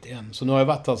tillbaka hit igen. Så nu har jag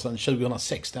varit här sedan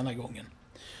 2006 denna gången.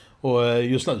 Och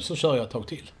just nu så kör jag ett tag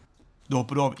till. Du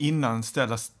hoppade av innan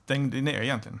Stella stängde ner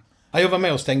egentligen? Ja, jag var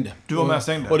med och stängde. Du var med och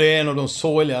stängde? Och det är en av de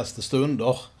sorgligaste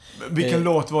stunder. Vilken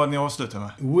låt var det ni avslutade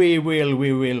med? We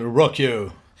will rock you.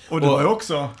 Och det var ju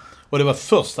också... Och det var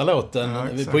första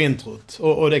låten på introt.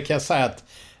 Och det kan jag säga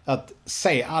att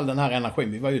se all den här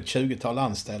energin. Vi var ju ett 20-tal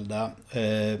anställda.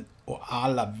 Och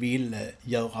alla ville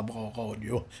göra bra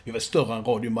radio. Vi var större än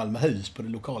Radio Malmöhus på det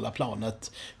lokala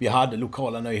planet. Vi hade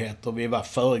lokala nyheter. Vi var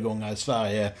föregångare i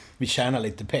Sverige. Vi tjänade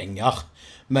lite pengar.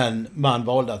 Men man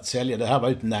valde att sälja. Det här var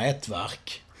ett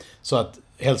nätverk. Så att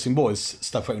Helsingborgs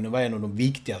stationen var en av de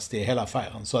viktigaste i hela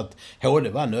affären. Så att HD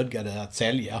var nödgade att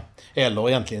sälja. Eller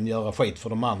egentligen göra skit för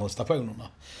de andra stationerna.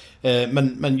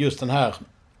 Men just den här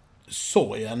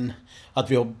sorgen.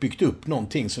 Att vi har byggt upp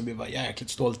någonting som vi var jäkligt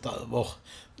stolta över.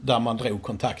 Där man drog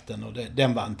kontakten och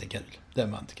den var inte kul.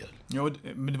 Ja,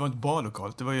 men det var inte bara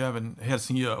lokalt. Det var ju även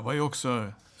Helsingör var ju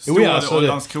också stora, och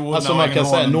Landskrona. Alltså man kan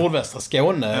säga nordvästra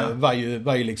Skåne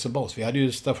var ju liksom bas. Vi hade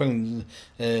ju station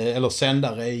eller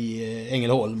sändare i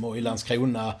Ängelholm och i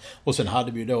Landskrona. Och sen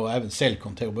hade vi ju då även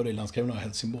säljkontor både i Landskrona och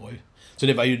Helsingborg. Så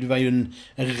det var ju en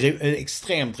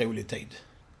extremt rolig tid.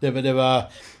 Det var,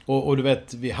 och du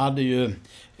vet, vi hade ju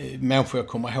människor jag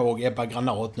kommer ihåg, Ebba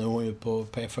Granat nu är ju på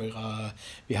P4.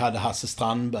 Vi hade Hasse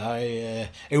Strandberg,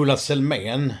 Ola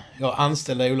Selmén. Jag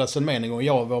anställde Ola Selmén en gång.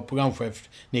 Jag var programchef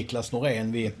Niklas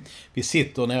Norén. Vi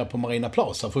sitter nere på Marina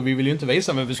Plaza för vi ville ju inte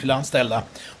visa vem vi skulle anställa.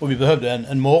 Och vi behövde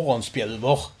en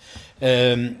morgonspjuver.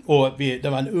 Och det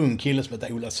var en ung kille som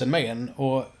hette Ola Selmén.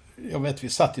 Och jag vet, vi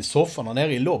satt i sofforna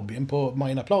nere i lobbyn på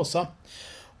Marina Plaza.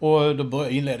 Och då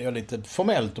inledde jag lite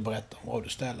formellt att berätta om Radio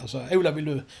Stella. Så Ola,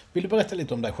 vill du berätta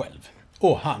lite om dig själv?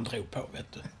 Och han drog på, vet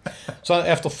du. Så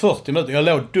efter 40 minuter, jag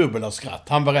låg dubbel av skratt.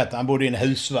 Han berättade, han bodde i en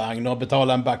husvagn och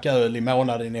betalade en back öl i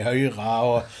månaden i hyra.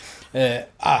 Och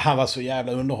han var så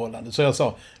jävla underhållande. Så jag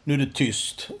sa, nu är du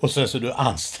tyst. Och sen så är du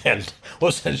anställd.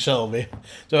 Och sen kör vi.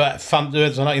 Så fan, du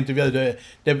vet, sån här intervju,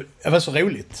 det var så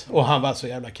roligt. Och han var så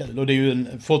jävla kul. Och det är ju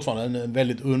fortfarande en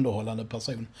väldigt underhållande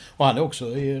person. Och han är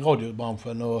också i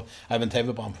radiobranschen och även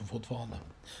tv-branschen fortfarande.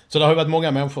 Så det har ju varit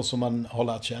många människor som man har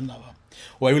lärt känna, va.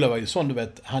 Och Ola var ju sån, du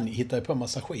vet, han hittade på en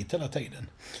massa skit hela tiden.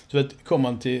 Så vet, kom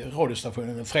man till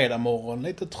radiostationen en fredag morgon,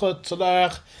 lite trött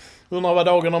sådär. Undrar vad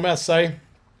dagen har med sig.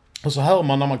 Och så hör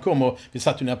man när man kommer, vi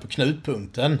satt ju nere på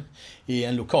knutpunkten i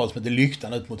en lokal som heter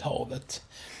Lyktan ut mot havet.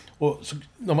 Och så,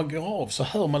 när man går av så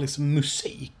hör man liksom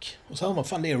musik. Och så hör man,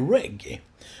 fan det är reggae.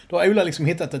 Då har Ola liksom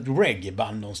hittat ett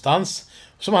reggae-band någonstans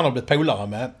som han har blivit polare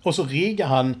med. Och så riggar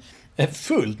han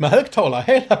fullt med högtalare,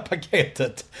 hela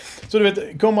paketet. Så du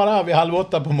vet, kommer där vid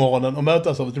 7:30 på morgonen och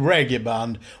mötas av ett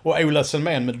reggae-band och Ola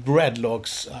Selmén med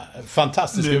dreadlocks.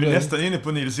 Fantastiskt. Nu är vi nästan inne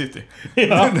på Nile City.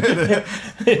 Ja.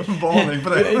 Varning på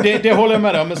det. Det håller jag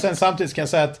med om, men sen samtidigt kan jag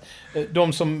säga att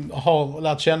de som har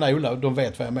lärt känna Ola, de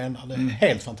vet vad jag menar. Det är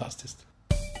helt fantastiskt.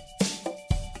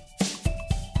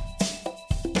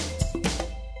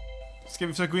 Ska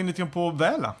vi försöka gå in lite på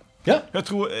Väla? Ja. Jag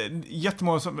tror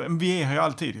jättemånga som, vi är här ju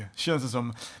alltid, känns det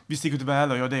som, vi sticker till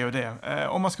Väla och gör det och det.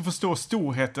 Om man ska förstå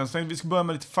storheten så vi ska börja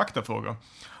med lite faktafrågor.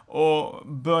 Och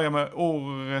börja med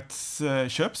årets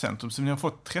köpcentrum som ni har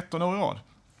fått 13 år i rad.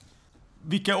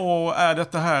 Vilka år är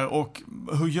detta här och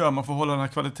hur gör man för att hålla den här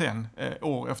kvaliteten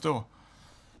år efter år?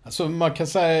 Alltså man kan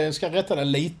säga, jag ska rätta det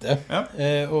lite. Ja.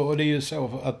 Och det är ju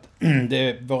så att det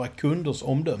är våra kunders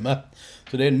omdöme.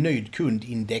 Så det är nöjd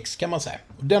kundindex kan man säga.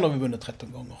 Och den har vi vunnit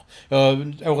 13 gånger.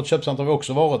 Årets köpcentrum har vi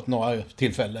också varit några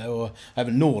tillfällen och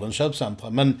även Nordens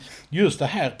köpcentrum. Men just det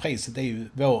här priset är ju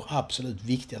vår absolut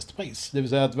viktigaste pris. Det vill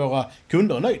säga att våra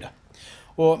kunder är nöjda.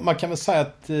 Och man kan väl säga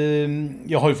att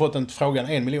jag har ju fått den frågan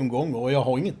 1 miljon gånger och jag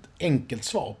har inget enkelt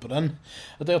svar på den.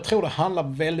 Jag tror det handlar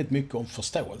väldigt mycket om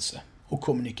förståelse och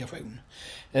kommunikation.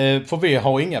 För vi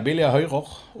har inga billiga hyror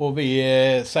och vi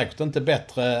är säkert inte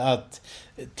bättre att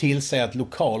tillse att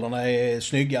lokalerna är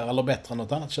snyggare eller bättre än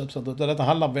något annat köpcentrum. Detta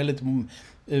handlar väldigt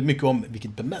mycket om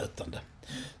vilket bemötande.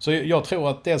 Så jag tror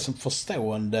att det är som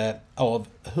förstående av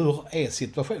hur är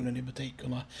situationen i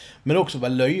butikerna, men också vara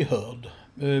lyhörd.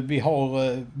 Vi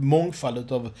har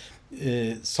mångfald av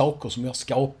saker som vi har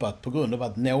skapat på grund av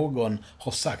att någon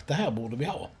har sagt det här borde vi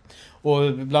ha.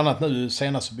 Och bland annat nu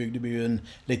senast så byggde vi ju en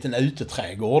liten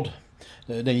uteträdgård.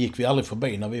 Den gick vi aldrig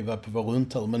förbi när vi var på vår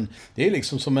rundtur, men det är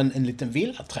liksom som en liten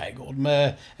villaträdgård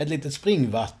med ett litet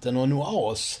springvatten och en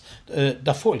oas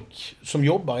där folk som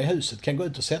jobbar i huset kan gå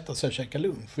ut och sätta sig och käka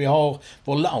lunch. Vi har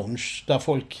vår lounge där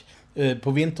folk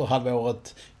på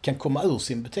vinterhalvåret kan komma ur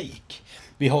sin butik.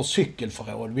 Vi har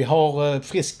cykelförråd, vi har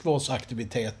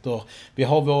friskvårdsaktiviteter, vi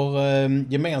har vår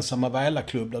gemensamma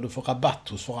Väla-klubb där du får rabatt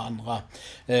hos varandra.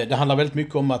 Det handlar väldigt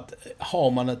mycket om att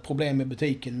har man ett problem i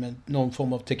butiken med någon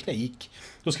form av teknik,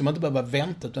 då ska man inte behöva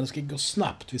vänta utan det ska gå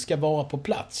snabbt, vi ska vara på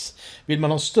plats. Vill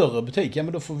man ha en större butik, ja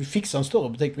men då får vi fixa en större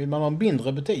butik. Vill man ha en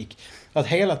mindre butik, att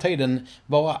hela tiden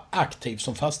vara aktiv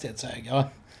som fastighetsägare.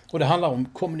 Och det handlar om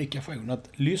kommunikation, att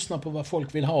lyssna på vad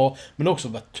folk vill ha, men också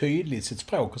vara tydlig i sitt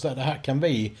språk och säga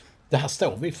det här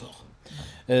står vi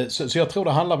för. Så jag tror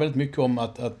det handlar väldigt mycket om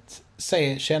att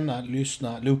se, känna,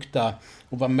 lyssna, lukta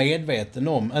och vara medveten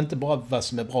om, inte bara vad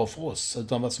som är bra för oss,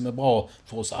 utan vad som är bra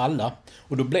för oss alla.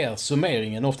 Och då blir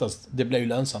summeringen oftast, det blir ju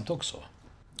lönsamt också.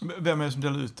 Vem är det som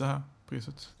delar ut det här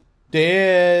priset? Det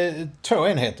är 2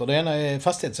 enheter. Det ena är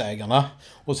fastighetsägarna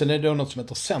och sen är det något som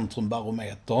heter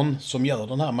Centrumbarometern som gör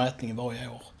den här mätningen varje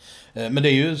år. Men det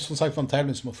är ju som sagt en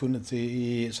tävling som har funnits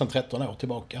sedan 13 år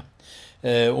tillbaka.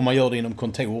 Och man gör det inom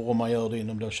kontor och man gör det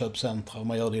inom då köpcentra och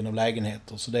man gör det inom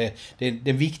lägenheter. Så det är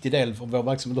en viktig del för vår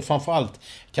verksamhet. Och framförallt,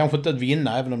 kanske inte att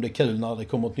vinna även om det är kul när det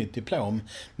kommer ett nytt diplom.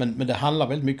 Men det handlar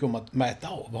väldigt mycket om att mäta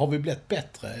av. Har vi blivit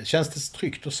bättre? Känns det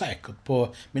tryggt och säkert på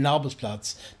min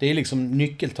arbetsplats? Det är liksom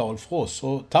nyckeltal för oss.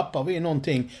 Och tappar vi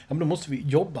någonting, ja, men då måste vi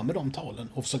jobba med de talen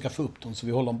och försöka få upp dem så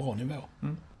vi håller en bra nivå.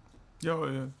 Mm.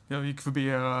 Jag gick förbi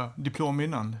era diplom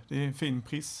innan. Det är en fin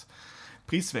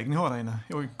prisvägg ni har där inne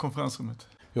i konferensrummet.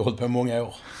 Vi har hållit på många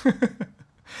år.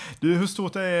 Du, hur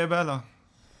stort är Väla?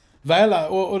 Väla,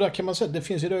 och där kan man säga att det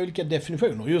finns ju då olika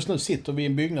definitioner. Just nu sitter vi i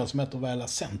en byggnad som heter Väla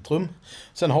Centrum.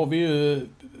 Sen har vi ju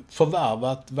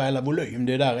förvärvat Väla Volym.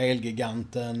 Det är där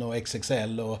Elgiganten och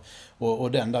XXL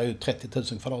och den där är ju 30 000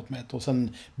 kvadratmeter. Och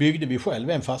sen byggde vi själv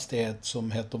en fastighet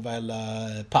som heter Väla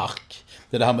Park.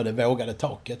 Det är det här med det vågade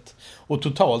taket. Och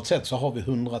totalt sett så har vi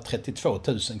 132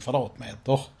 000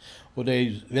 kvadratmeter. Och det är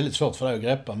ju väldigt svårt för dig att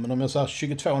greppa. Men om jag säger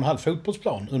 22,5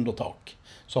 fotbollsplan under tak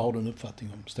så har du en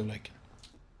uppfattning om storleken.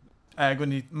 Äger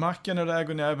ni marken eller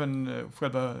äger ni även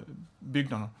själva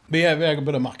byggnaderna? Vi äger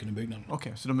både marken och byggnaden.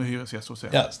 Okej, så de är hyresgäster så att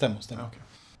säga? Ja, stämmer. Ja, okay.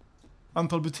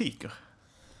 Antal butiker?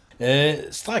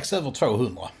 Strax över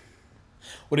 200.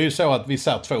 Och det är ju så att vi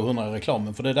ser 200 i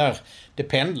reklamen för det där, det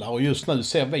pendlar. Och just nu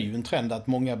ser vi ju en trend att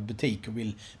många butiker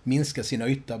vill minska sin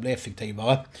yta och bli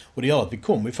effektivare. Och det gör att vi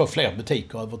kommer få fler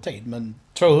butiker över tid. Men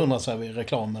 200 ser vi i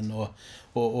reklamen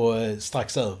och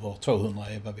strax över 200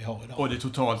 är vad vi har idag. Och det är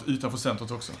totalt utanför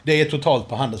centret också? Det är totalt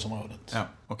på handelsområdet. Ja,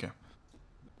 okej.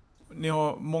 Ni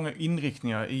har många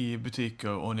inriktningar i butiker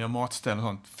och ni har matställen och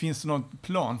sånt. Finns det någon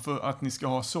plan för att ni ska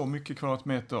ha så mycket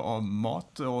kvadratmeter av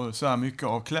mat och så här mycket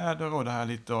av kläder och det här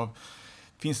lite av...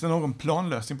 Finns det någon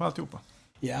planlösning på alltihopa?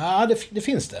 Ja, det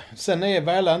finns det. Sen är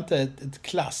Väla inte ett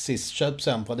klassiskt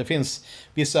köpcentra. Det finns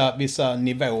vissa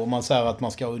nivåer. Man säger att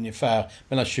man ska ha ungefär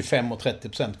mellan 25 och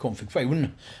 30% konfektion.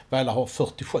 Väla har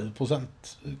 47%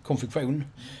 konfektion.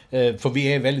 För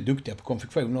vi är väldigt duktiga på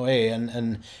konfektion och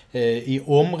är i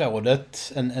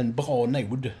området en bra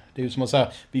nod. Det är ju som att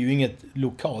säga, vi är ju inget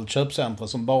lokalt köpcentra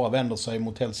som bara vänder sig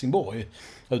mot Helsingborg.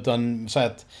 Utan så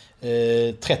att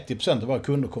 30% av våra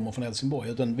kunder kommer från Helsingborg.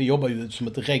 Utan vi jobbar ju som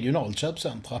ett regionalt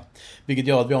köpcentra. Vilket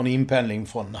gör att vi har en inpendling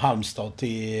från Halmstad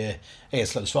till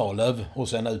Eslöv-Svalöv och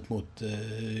sen ut mot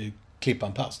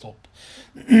Klippan-Perstorp.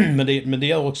 Men det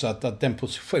gör också att den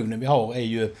positionen vi har är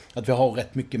ju att vi har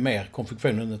rätt mycket mer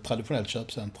konfektion än ett traditionellt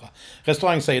köpcentra.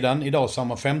 Restaurangsidan, idag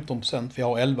samma 15%, vi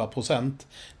har 11%.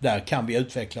 Där kan vi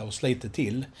utveckla oss lite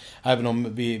till. Även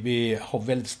om vi har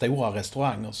väldigt stora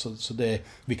restauranger så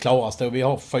vi klarar oss då. Vi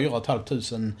har 4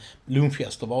 500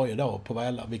 lunchgäster varje dag på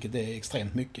Väla, vilket är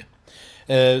extremt mycket.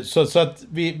 Så att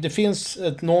det finns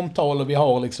ett normtal och vi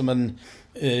har liksom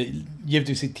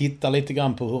givetvis vi tittar lite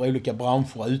grann på hur olika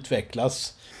branscher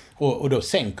utvecklas och då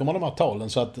sänker man de här talen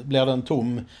så att blir det en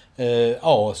tom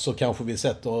A så kanske vi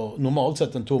sätter normalt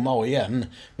sett en tom A igen,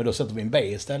 men då sätter vi en B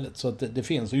istället. Så att det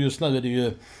finns, och just nu är det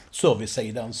ju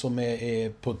servicesidan som är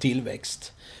på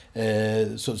tillväxt.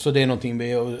 Så det är någonting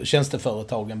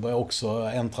tjänsteföretagen börjar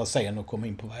också äntra scen och komma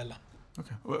in på Väla.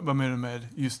 Okej. Vad menar du med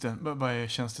just den? Vad är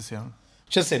tjänstesidan?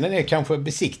 Tjänstesidan är kanske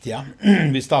besiktiga.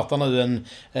 Vi startar nu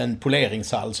en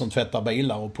poleringshall som tvättar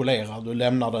bilar och polerar. Du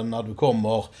lämnar den när du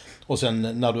kommer och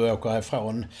sen när du åker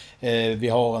härifrån. Vi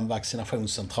har en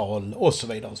vaccinationscentral och så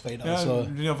vidare. Och så vidare. Ja,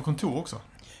 du gör på kontor också?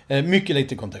 Mycket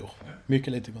lite kontor.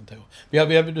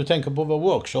 Du tänker på vår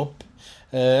workshop.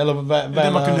 Eller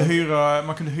man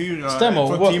kunde hyra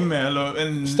för en timme eller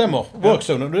en... Stämmer.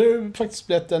 Workzonen, det är faktiskt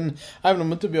blivit även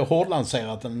om inte vi har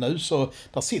hårdlanserat den nu, så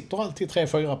där sitter alltid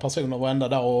 3-4 personer varenda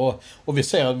dag och vi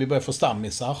ser att vi börjar få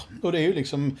stammisar. Och det är ju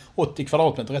liksom 80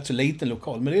 kvadratmeter, rätt så liten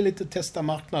lokal. Men det är lite testa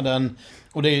marknaden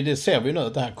och det ser vi nu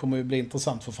att det här kommer ju bli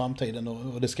intressant för framtiden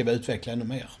och det ska vi utveckla ännu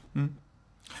mer. Mm.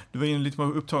 Du var inne lite på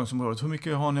upptagningsområdet. Hur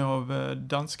mycket har ni av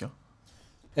danskar?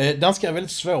 Danskar är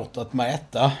väldigt svårt att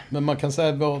mäta, men man kan säga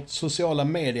att vårt sociala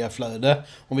medieflöde,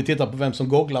 om vi tittar på vem som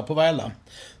googlar på Väla,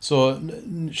 så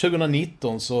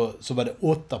 2019 så var det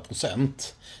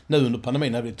 8%. Nu under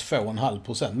pandemin är det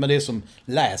 2,5%. Men det är som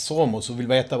läser om oss och vill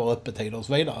veta våra öppettider och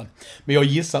så vidare. Men jag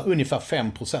gissar ungefär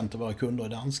 5% av våra kunder är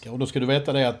danskar. Och då ska du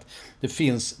veta det att det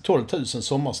finns 12 000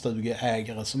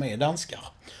 sommarstugeägare som är danskar.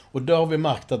 Och då har vi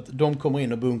märkt att de kommer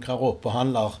in och bunkrar upp och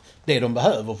handlar det de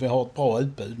behöver. För vi har ett bra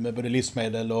utbud med både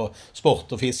livsmedel och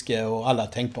sport och fiske och alla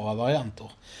tänkbara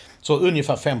varianter. Så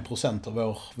ungefär 5% av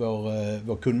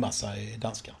vår kundmassa är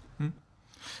danskar. Mm.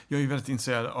 Jag är ju väldigt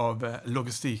intresserad av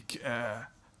logistik.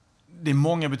 Det är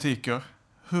många butiker.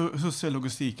 Hur ser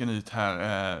logistiken ut här?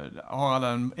 Har alla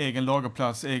en egen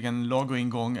lagerplats, egen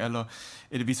lageringång, eller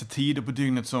är det vissa tider på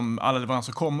dygnet som alla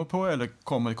leveranser kommer på, eller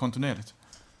kommer det kontinuerligt?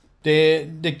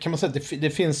 Det kan man säga att det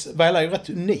finns, Väla är ju rätt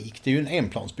unikt, det är ju en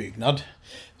enplansbyggnad.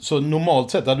 Så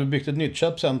normalt sett, hade du byggt ett nytt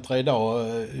köpcentra idag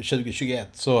 2021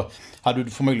 så hade du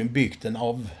förmodligen byggt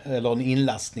en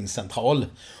inlastningscentral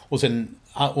och sen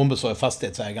ombesörja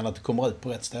fastighetsägarna att det kommer ut på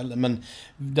rätt ställe. Men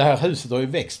det här huset har ju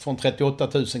växt från 38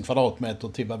 000 kvadratmeter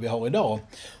till vad vi har idag.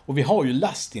 Och vi har ju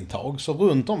lastintag, så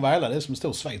runt om Väla, det är som en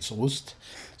stor schweizerost,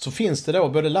 så finns det då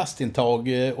både lastintag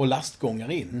och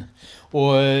lastgångar in.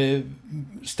 Och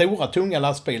stora tunga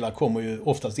lastbilar kommer ju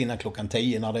oftast innan klockan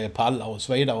 10 när det är pallar och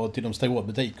så vidare och till de stora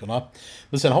butikerna.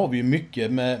 Men sen har vi ju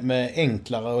mycket med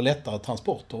enklare och lättare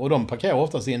transporter och de parkerar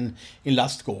oftast in i en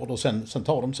lastgård och sen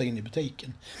tar de sig in i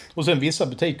butiken. Och sen vissa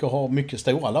butiker har mycket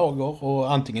stora lager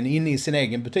och antingen inne i sin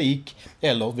egen butik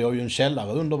eller vi har ju en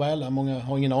källare under Väla, många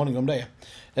har ingen aning om det.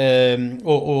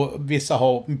 Och vissa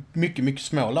har mycket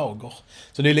små lager.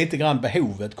 Så det är lite grann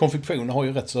behovet. Konfektionen har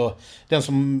ju den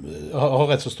som har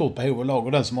rätt så stort behov av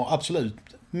lager, den som har absolut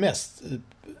mest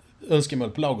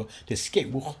önskemål på lager, det är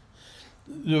skor.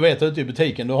 Du vet, ute i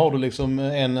butiken då har du liksom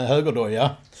en högerdoja,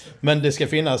 men det ska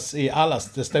finnas i alla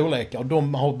storlekar och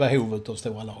de har behovet av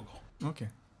stora lager. Okej.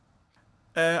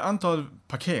 Antal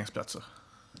parkeringsplatser?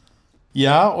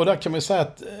 Ja, och där kan man säga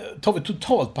att tar vi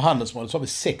totalt på handelsområdet så har vi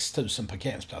 6 000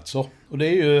 parkeringsplatser. Och det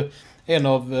är ju en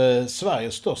av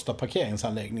Sveriges största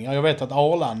parkeringsanläggningar. Jag vet att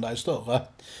Arlanda är större.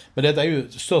 Men detta är ju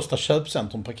största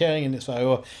köpcentrumparkeringen i Sverige.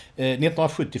 Och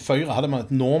 1974 hade man ett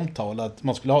normtal att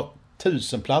man skulle ha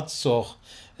 40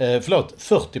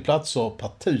 platser per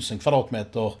 1000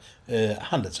 kvadratmeter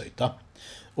handelsyta.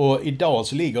 Och idag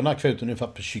så ligger den här kvoten ungefär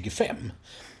på 25.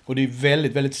 Och det är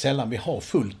väldigt, väldigt sällan vi har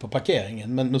fullt på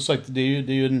parkeringen. Men sagt, det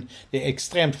är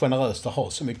extremt generöst att ha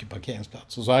så mycket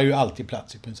parkeringsplatser. Så är ju alltid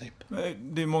plats i princip.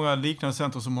 Det är många liknande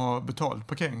center som har betald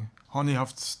parkering. Har ni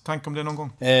haft tanke om det någon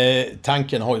gång?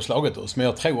 Tanken har ju slagit oss, men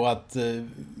jag tror att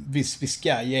vi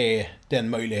ska ge den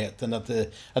möjligheten att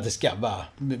det ska vara.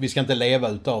 Vi ska inte leva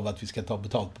utav att vi ska ta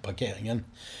betalt på parkeringen.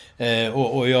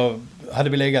 Och hade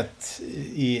vi legat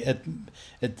i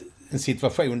en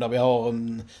situation där vi har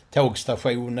en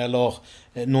tågstation eller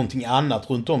någonting annat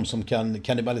runt om som kan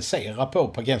kannibalisera på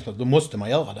parkeringsplatser, då måste man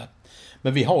göra det.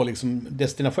 Men vi har liksom,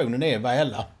 destinationen är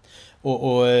Väla.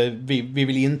 Och vi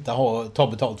vill inte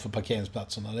ta betalt för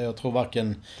parkeringsplatserna. Jag tror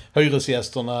varken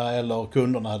hyresgästerna eller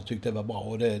kunderna hade tyckt det var bra.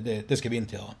 Och det ska vi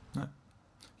inte göra. Nej.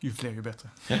 Ju fler ju bättre.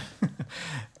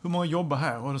 Hur många jobbar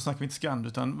här? Och då snackar vi inte Skand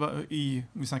utan vi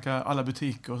snackar alla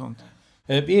butiker och sånt.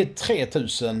 Vi är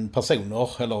 3000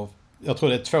 personer. Eller jag tror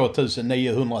det är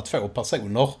 2902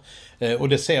 personer. Och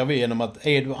det ser vi genom att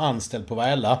är du anställd på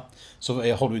Väla så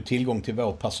har du tillgång till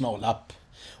vår personalapp.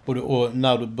 Och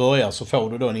när du börjar så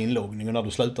får du då en inloggning och när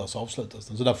du slutar så avslutas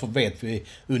den. Så därför vet vi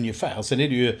ungefär. Sen är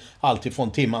det ju alltid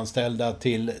från timanställda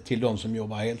till de som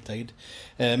jobbar heltid.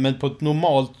 Men på ett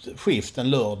normalt skift en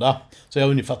lördag så är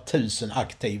ungefär 1000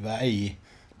 aktiva i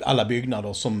alla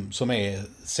byggnader som är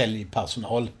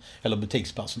säljpersonal eller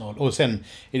butikspersonal. Och sen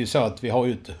är det så att vi har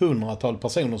ju ett 100-tal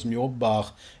personer som jobbar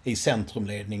i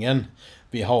centrumledningen.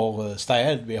 Vi har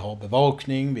städ, vi har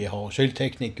bevakning, vi har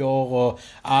kyltekniker och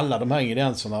alla de här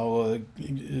ingredienserna och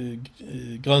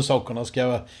grönsakerna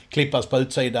ska klippas på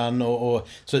utsidan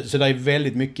så det är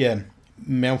väldigt mycket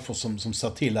människor som ser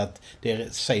till att det är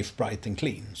safe, bright and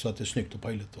clean så att det är snyggt och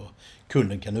prydligt och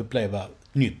kunden kan uppleva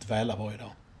nytt Väla varje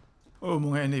dag. Och hur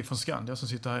många är ni från Skandia som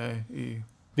sitter här i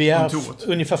vi är kontoret?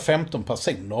 Ungefär 15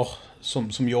 personer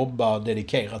som jobbar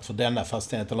dedikerat för denna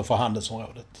fastighet eller för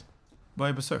handelsområdet. Vad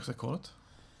är besöksrekordet?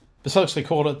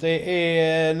 Besöksrekordet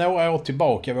är några år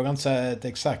tillbaka, jag vågar inte säga ett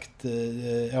exakt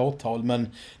årtal, men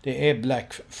det är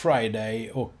Black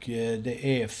Friday och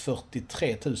det är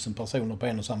 43 000 personer på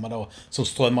en och samma dag som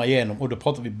strömmar igenom och då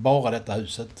pratar vi bara detta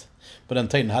huset. På den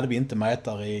tiden hade vi inte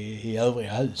mätare i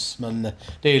övriga hus, men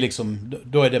det är liksom,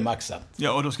 då är det maxat.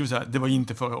 Ja, och då ska vi säga, det var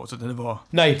inte förra året, utan det var...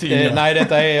 Nej,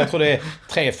 detta är, jag tror det är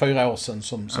 3-4 år sedan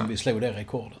som vi slog det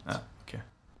rekordet. Ja, okay.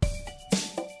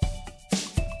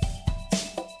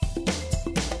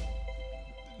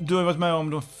 Du har varit med om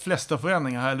de flesta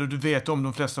förändringar här, eller du vet om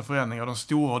de flesta förändringar, de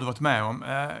stora har du varit med om.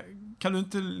 Kan du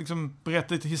inte liksom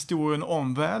berätta lite historien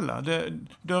om Väla?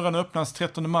 Dörren öppnas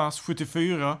 13 mars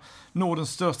 74,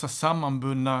 Nordens största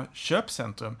sammanbundna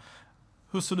köpcentrum.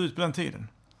 Hur såg det ut på den tiden?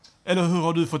 Eller hur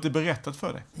har du fått det berättat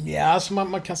för dig? Ja, alltså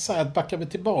man kan säga att backar vi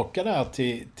tillbaka där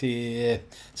till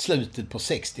slutet på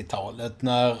 60-talet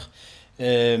när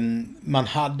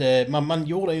man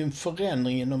gjorde ju en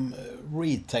förändring inom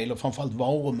retail och framförallt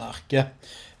varumärke.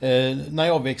 När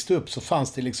jag växte upp så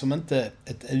fanns det liksom inte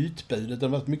ett utbud, det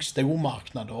var mycket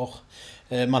stormarknader.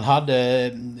 Man hade,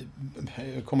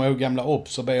 jag kommer ihåg gamla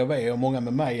Ops och B&W och många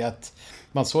med mig, att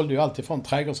man sålde ju alltid från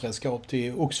trädgårdsredskap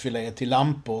till oxfilé, till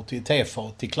lampor, till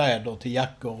tefat, till kläder, till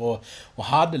jackor och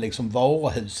hade liksom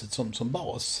varuhuset som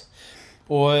bas.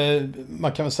 Och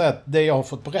man kan väl säga att det jag har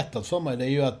fått berättat för mig det är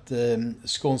ju att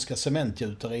Skånska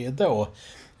Cementgjuteriet då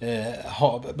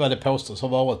vad det påstås har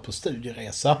varit på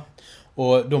studieresa.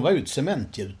 Och de var ju ett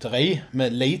cementgjuteri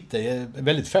med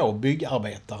väldigt få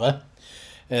byggarbetare.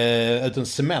 Utan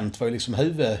cement var ju liksom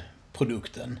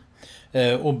huvudprodukten.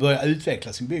 Och började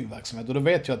utveckla sin byggverksamhet. Och då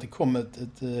vet jag att det kom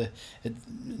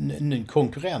en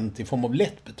konkurrent i form av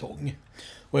lättbetong.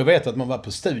 Och jag vet att man var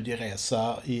på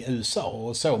studieresa i USA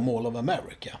och så Mall of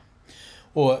America.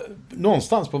 Och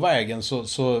någonstans på vägen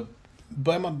så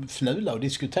börjar man fnula och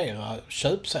diskutera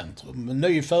köpcentrum. En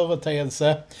ny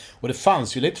företeelse. Och det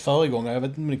fanns ju lite föregångare. Jag vet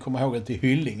inte om ni kommer ihåg det till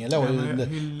Hyllinge.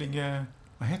 Hyllinge...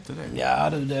 Vad hette det? Ja,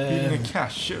 Hyllinge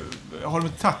Cash. Har de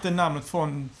tagit det namnet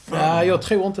från... Ja, jag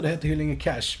tror inte det heter Hyllinge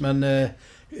Cash, men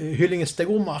Hyllinge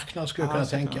Stormarknad skulle jag kunna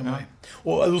tänka mig.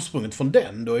 Och ursprunget från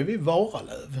den, då är vi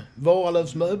Varalöv.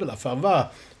 Varalövs möbelaffär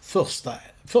var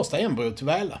första embryot till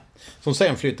Väla. Som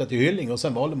sen flyttade till Hyllinge och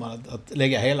sen valde man att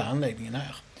lägga hela anläggningen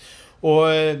här. Och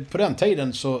på den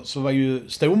tiden så var ju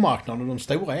stormarknaden de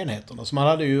stora enheterna. Så man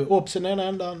hade ju Ops i den ena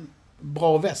ändan,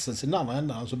 Bra Wessels i den andra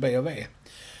ändan, alltså B&W.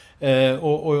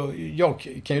 Och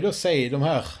jag kan ju då se i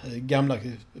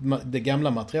det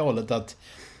gamla materialet att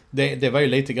det var ju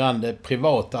lite grann det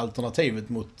privata alternativet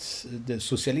mot det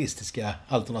socialistiska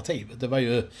alternativet. Det var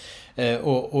ju,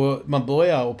 och man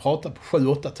började att prata på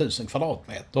 7-8 tusen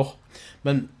kvadratmeter.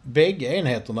 Men bägge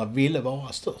enheterna ville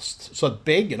vara störst. Så att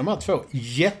bägge de här 2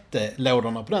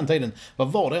 jättelådorna på den tiden var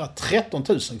vardera 13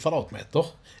 000 kvadratmeter.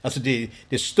 Alltså det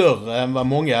är större än vad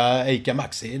många ICA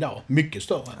Maxi är idag. Mycket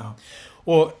större. Ja.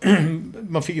 Och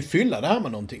man fick ju fylla det här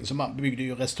med någonting. Så man byggde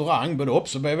ju restaurang. Både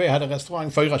Ops och BV hade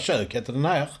restaurang. 4 kök hette den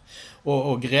här.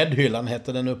 Och gräddhyllan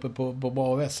hette den uppe på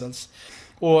Bra Wessels.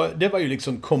 Och det var ju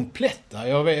liksom kompletta.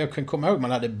 Jag kan komma ihåg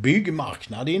man hade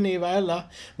byggmarknad inne i Väla.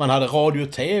 Man hade radio,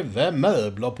 tv,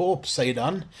 möbler på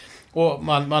uppsidan. Och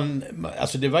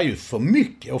alltså det var ju för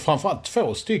mycket. Och framförallt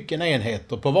 2 stycken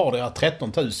enheter på vardera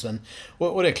 13 000.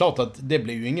 Och det är klart att det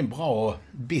blir ju ingen bra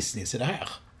business i det här.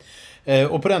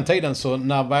 Och på den tiden så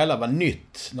när Väla var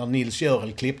nytt, när Nils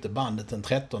Görel klippte bandet den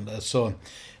 13, så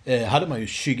hade man ju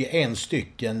 21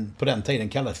 stycken på den tiden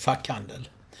kallad fackhandel.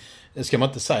 Det ska man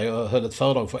inte säga, jag höll ett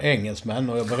föredrag för engelsmän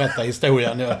och jag berättar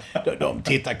historien. De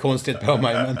tittar konstigt på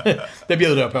mig, men det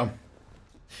bjuder jag på.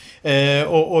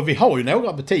 Och vi har ju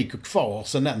några butiker kvar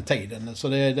sedan den tiden. Så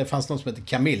det fanns någon som heter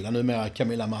Camilla, numera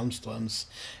Camilla Malmströms.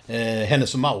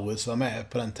 Hennes och Maurits var med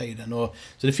på den tiden.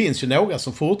 Så det finns ju några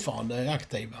som fortfarande är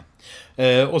aktiva.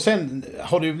 Och sen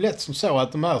har det ju lätt som så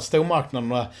att de här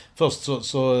stormarknaderna, först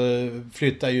så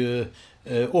flyttar ju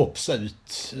Ops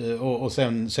ut och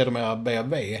sen sedermera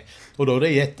B&W. Och då har det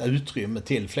gett utrymme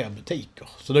till fler butiker.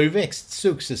 Så det har ju växt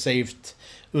successivt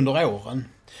under åren.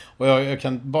 Och jag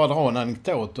kan bara dra en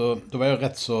anekdot. Och då var jag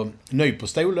rätt så ny på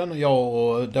stolen. Och jag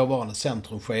och dåvarande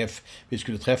centrumchef, vi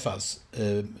skulle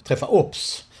träffa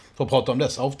Ops för att prata om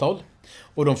dess avtal.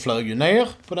 Och de flög ju ner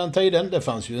på den tiden. Det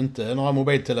fanns ju inte några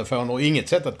mobiltelefoner och inget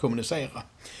sätt att kommunicera.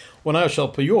 Och när jag kör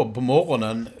på jobb på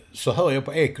morgonen så hör jag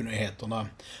på Ekonyheterna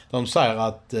där de säger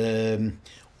att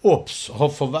Ops har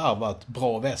förvärvat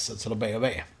Bra Wessels eller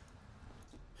B&W.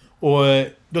 Och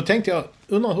då tänkte jag,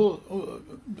 undrar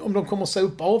om de kommer att se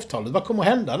upp avtalet. Vad kommer att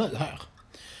hända nu här?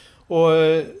 Och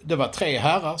det var 3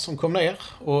 herrar som kom ner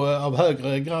och av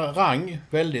högre rang,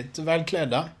 väldigt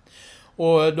välklädda.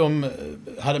 Och de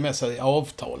hade med sig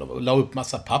avtal och la upp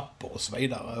massa papper och så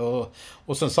vidare.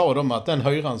 Och sen sa de att den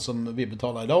hyran som vi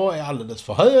betalar idag är alldeles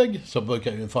för hög. Så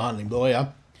brukar ju en förhandling börja.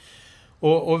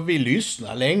 Och vi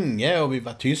lyssnade länge och vi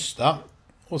var tysta.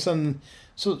 Och sen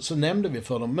så nämnde vi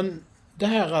för dem, men det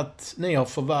här att ni har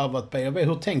förvärvat B&W,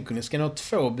 hur tänker ni? Ska ni ha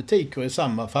 2 butiker i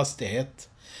samma fastighet?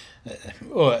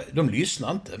 Och de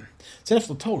lyssnade inte. Sen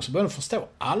efter ett tag så började de förstå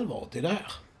allvaret i det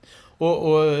här.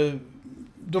 Och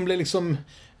de blev liksom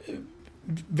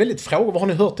väldigt frågor. Var har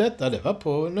ni hört detta? Det var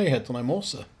på nyheterna i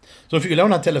morse. Så de fick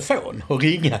låna en telefon och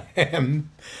ringa hem.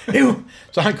 Jo,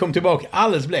 så han kom tillbaka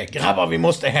alldeles blek. Grabbar, vi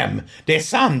måste hem. Det är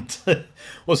sant.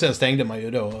 Och sen stängde man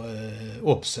ju då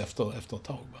Ops efter ett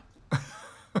tag. Va?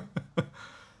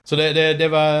 Så det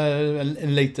var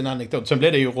en liten anekdot. Sen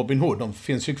blev det ju Robin Hood. De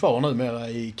finns ju kvar numera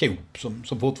i Coop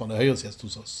som fortfarande är hyresgäst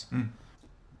hos oss.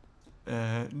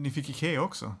 Ni fick Ikea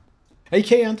också?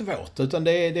 Ikea är inte vårt, utan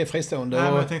det är fristående.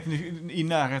 Nej, men jag tänkte i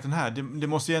närheten här. Det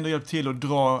måste ju ändå hjälpa till att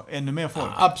dra ännu mer folk.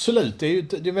 Ja, absolut. Det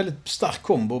är en väldigt stark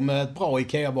kombo med ett bra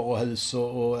Ikea-varuhus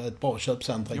och ett bra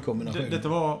köpcentra i kombination. Detta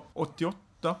var 88?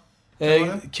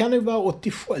 Kan det vara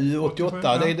 87,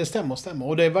 88? Det stämmer.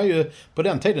 Och det var ju, på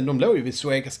den tiden, de låg ju vid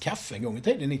Suegas kaffe en gång i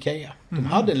tiden i Ikea. De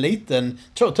hade en liten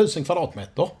 2000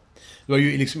 kvadratmeter. Det var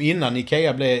ju liksom innan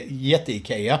Ikea blev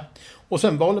jätte-Ikea. Och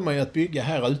sen valde man ju att bygga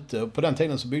här ute. På den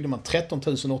tiden så byggde man 13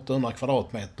 800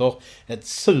 kvadratmeter. Ett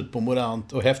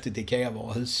supermodernt och häftigt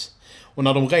Ikea-varuhus. Och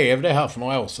när de rev det här för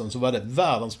några år sedan så var det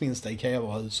världens minsta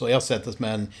Ikea-varuhus. Och ersattes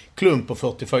med en klump på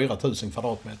 44 000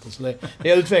 kvadratmeter. Så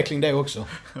det är utveckling det också.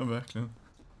 Ja, verkligen.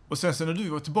 Och sen så när du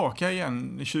var tillbaka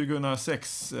igen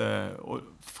 2006 och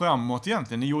framåt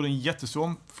egentligen. Ni gjorde en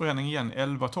jättestor förändring igen,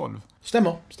 11-12.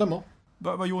 Stämmer.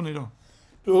 Vad gjorde ni då?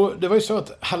 Det var ju så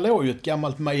att här låg ju ett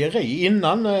gammalt mejeri.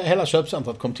 Innan hela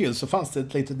köpcentret kom till så fanns det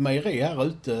ett litet mejeri här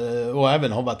ute. Och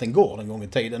även har varit en gård en gång i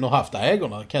tiden. Och haft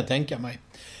ägorna, kan jag tänka mig.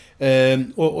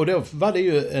 Och då var det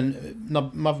ju när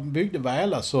man byggde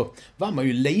Väla så var man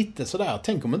ju lite sådär,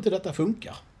 tänk om inte detta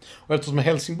funkar. Och eftersom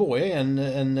Helsingborg är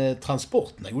en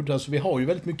transportnod, alltså vi har ju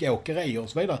väldigt mycket åkerier och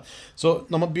så vidare. Så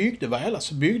när man byggde Väla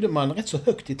så byggde man rätt så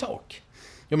högt i tak.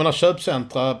 Jag menar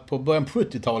köpcentra på början på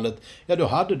 70-talet, ja då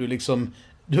hade du liksom,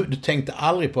 du tänkte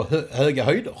aldrig på höga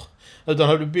höjder. Utan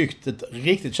hade du byggt ett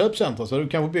riktigt köpcentra så hade du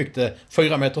kanske byggt det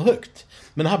 4 meter högt.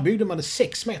 Men här byggde man det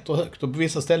 6 meter högt och på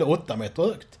vissa ställen 8 meter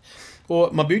högt.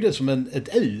 Och man byggde det som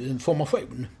en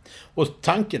formation. Och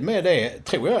tanken med det,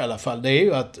 tror jag i alla fall, det är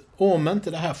ju att om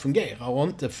inte det här fungerar och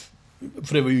inte,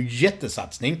 för det var ju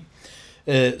jättesatsning.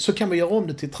 så kan vi göra om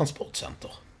det till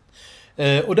transportcenter.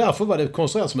 Och därför var det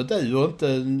konstruerat som ett U och inte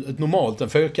ett normalt, en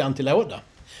fyrkantig låda.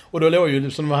 Och då låg ju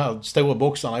liksom de här stora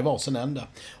boxarna i varsin ända.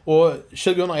 Och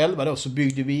 2011 då så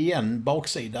byggde vi igen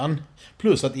baksidan.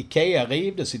 Plus att Ikea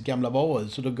rivde sitt gamla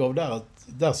varuhus och då gav där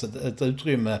ett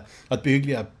utrymme att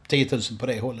bygga 10 000 på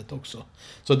det hållet också.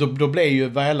 Så då blev ju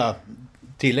Väla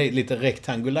till lite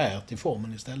rektangulärt i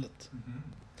formen istället.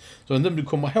 Så jag vet inte om du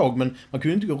kommer ihåg, men man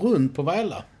kunde inte gå runt på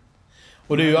Väla.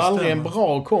 Och det är ju aldrig en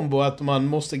bra kombo att man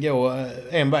måste gå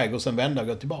en väg och sen vända och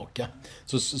gå tillbaka.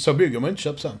 Så bygger man inte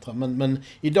köpcentra. Men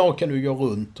idag kan du gå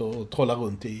runt och trolla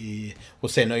runt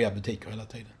och se nya butiker hela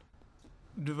tiden.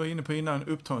 Du var inne på innan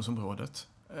upptagningsområdet.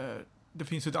 Det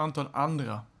finns ett antal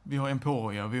andra. Vi har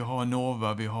Emporia, vi har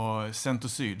Nova, vi har Center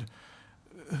Syd.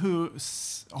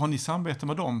 Har ni samarbete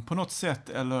med dem på något sätt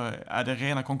eller är det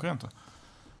rena konkurrenter?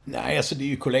 Nej, alltså det är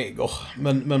ju kollegor.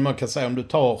 Men man kan säga om du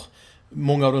tar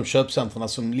många av de köpcentrarna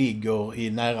som ligger i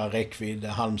nära räckvidd,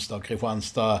 Halmstad,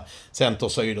 Kristianstad, Center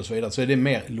Syd och så vidare, så är det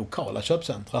mer lokala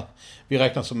köpcentra. Vi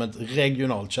räknar som ett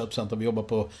regionalt köpcenter. Vi jobbar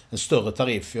på en större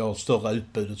tariff, vi har större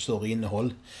utbud och större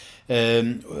innehåll.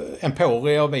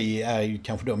 Emporia och vi är ju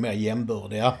kanske då mer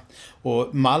jämbördiga.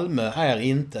 Och Malmö är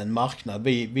inte en marknad.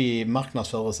 Vi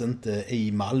marknadsför oss inte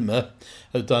i Malmö.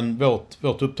 Utan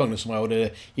vårt upptagningsområde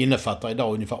innefattar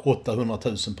idag ungefär 800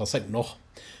 000 personer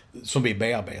som vi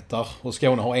bearbetar. Och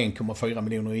Skåne har 1,4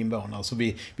 miljoner invånare. Så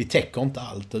vi täcker inte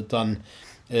allt utan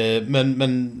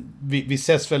men vi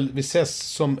ses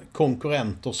som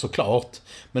konkurrenter såklart,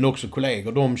 men också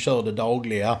kollegor. De kör det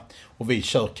dagliga och vi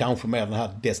kör kanske mer den här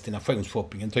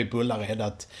destinationsshoppingen, typ Ullared,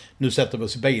 att nu sätter vi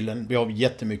oss i bilen, vi har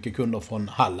jättemycket kunder från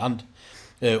Halland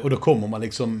och då kommer man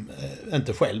liksom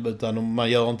inte själv, utan man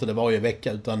gör inte det varje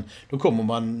vecka, utan då kommer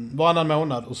man varannan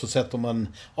månad och så sätter man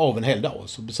av en hel dag,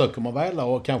 så besöker man Väla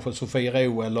och kanske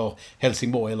Sofiero eller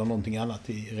Helsingborg eller någonting annat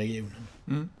i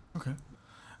regionen. Okej.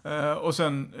 Och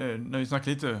sen, när vi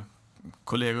snackar lite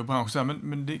kollegor i branschen,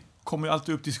 men det kommer ju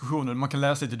alltid upp diskussioner. Man kan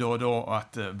läsa lite då och då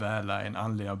att Väla är en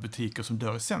anledning av butiker som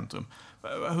dör i centrum.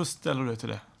 Hur ställer du dig till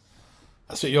det?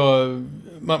 Alltså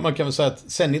man kan väl säga att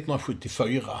sen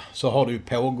 1974 så har det ju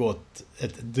pågått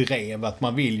ett drev att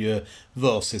man vill ju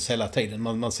versus hela tiden.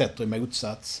 Man sätter i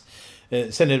motsats.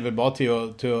 Sen är det väl bara till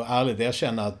att ärligt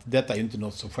erkänna att detta är ju inte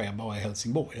något som sker bara i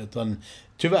Helsingborg, utan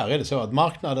tyvärr är det så att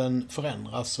marknaden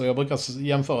förändras. Och jag brukar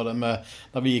jämföra det med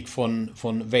när vi gick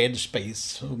från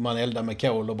vedspis, och man eldade med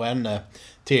kol och bränne,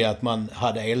 till att man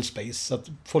hade elspis. Att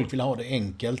folk vill ha det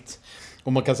enkelt.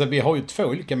 Och man kan säga att vi har ju 2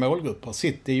 olika målgrupper.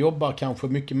 City jobbar kanske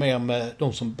mycket mer med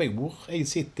de som bor i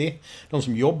city, de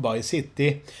som jobbar i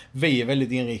city. Vi är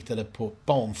väldigt inriktade på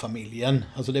barnfamiljen.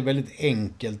 Alltså det är väldigt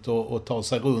enkelt att ta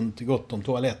sig runt, gott om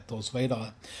toaletter och så vidare.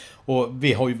 Och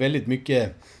vi har ju väldigt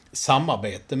mycket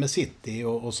samarbete med city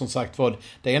och som sagt vad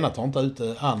det ena tar inte ut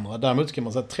det andra. Däremot kan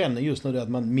man säga att trenden just nu är att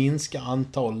man minskar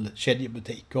antal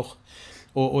kedjebutiker.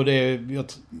 Och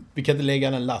vi kan inte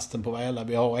lägga den lasten på Väla.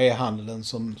 Vi har e-handeln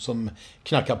som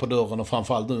knackar på dörren, och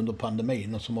framförallt nu under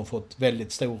pandemin, och som har fått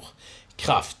väldigt stor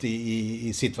kraft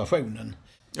i situationen.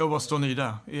 Ja, vad står ni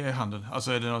där i e-handeln?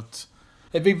 Alltså är det något...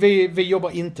 Vi jobbar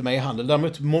inte med e-handel.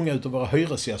 Däremot många av våra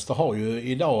hyresgäster har ju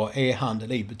idag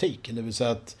e-handel i butiken. Det vill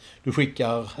säga att du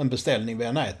skickar en beställning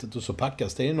via nätet och så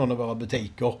packas det i någon av våra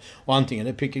butiker. Och antingen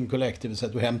är pick and collect, det vill säga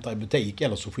att du hämtar i butik,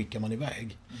 eller så skickar man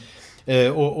iväg.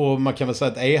 Och man kan väl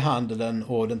säga att e-handeln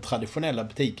och den traditionella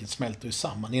butiken smälter ju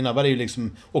samman. Innan var det ju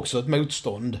liksom också ett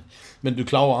motstånd. Men du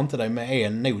klarar inte dig med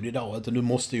en nod idag, utan du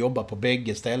måste jobba på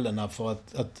bägge ställena för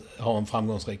att ha en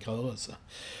framgångsrik rörelse.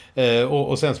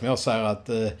 Och sen som jag säger att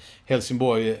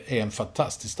Helsingborg är en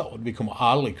fantastisk stad. Vi kommer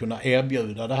aldrig kunna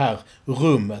erbjuda det här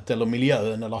rummet eller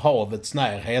miljön eller havets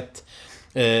närhet.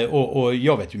 Och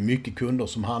jag vet ju mycket kunder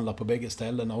som handlar på bägge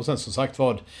ställena. Och sen som sagt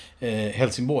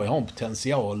Helsingborg har en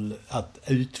potential att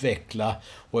utveckla.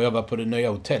 Och jag var på det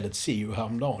nya hotellet Siu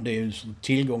häromdagen. Det är ju en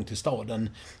tillgång till staden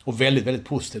och väldigt, väldigt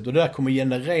positivt. Och det där kommer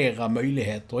generera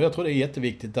möjligheter. Och jag tror det är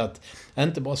jätteviktigt att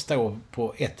inte bara stå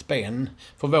på ett ben.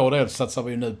 För vår del satsar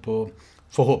vi ju nu på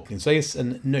förhoppningsvis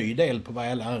en ny del på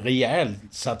Väla. En rejäl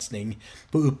satsning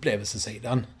på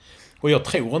upplevelsesidan. Och jag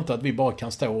tror inte att vi bara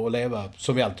kan stå och leva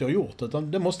som vi alltid har gjort,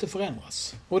 utan det måste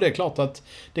förändras. Och det är klart att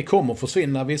det kommer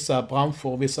försvinna vissa branscher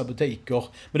och vissa butiker,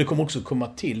 men det kommer också komma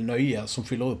till nya som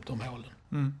fyller upp de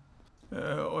hålen.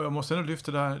 Och jag måste ändå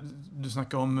lyfta där, du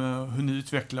snackar om hur ni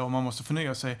utvecklar och man måste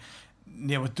förnya sig.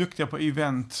 Ni har varit duktiga på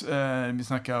event, vi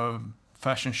snackar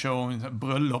fashion show,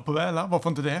 bröllop på Väla, varför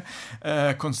inte det?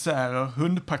 Konserter,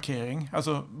 hundparkering,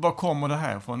 alltså var kommer det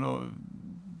här ifrån?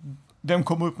 Vem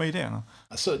kommer upp med idéerna?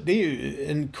 Alltså, det är ju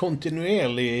en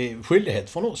kontinuerlig skyldighet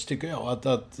från oss, tycker jag,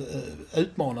 att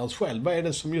utmana oss själv. Vad är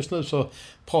det som just nu så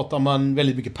pratar man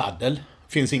väldigt mycket paddel.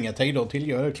 Finns inga tider att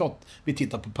tillgå. Det är klart vi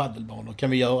tittar på paddelbanor. Kan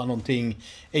vi göra någonting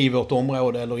i vårt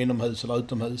område eller inomhus eller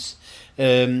utomhus?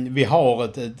 Vi har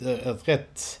ett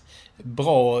rätt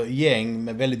bra gäng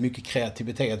med väldigt mycket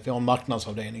kreativitet. Vi har en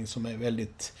marknadsavdelning som är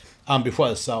väldigt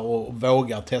ambitiösa och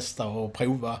vågar testa och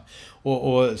prova.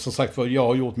 Och som sagt, för jag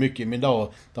har gjort mycket i min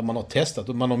dag där man har testat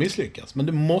och man har misslyckats. Men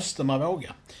det måste man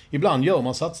våga. Ibland gör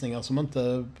man satsningar som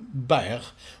inte bär.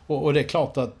 Och det är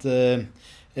klart att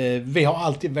vi har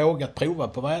alltid vågat prova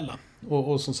på Väla.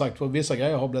 Och som sagt, för vissa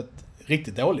grejer har blivit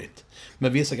riktigt dåligt.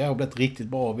 Men vissa grejer har blivit riktigt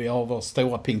bra. Vi har vår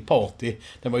stora Pink Party.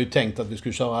 Det var ju tänkt att vi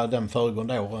skulle köra den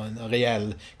föregående år. En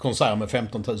rejäl konsert med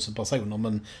 15 000 personer.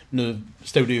 Men nu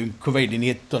stod det ju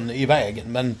covid-19 i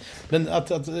vägen. Men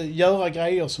att göra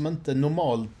grejer som inte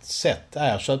normalt sett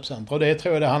är köpcentra. Och det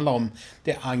tror jag det handlar om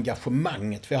det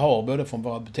engagemanget vi har. Både från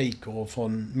våra butiker och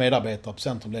från medarbetare på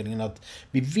centrumledningen. Att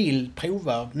vi vill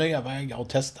prova nya vägar och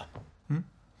testa. Mm.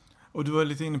 Och du var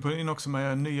lite inne på det också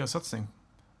med en nya satsning.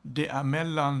 Det är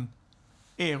mellan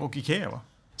er och Ikea, va?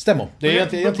 Stämmer. Det är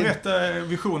egentligen berätta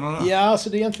visionerna. Ja, alltså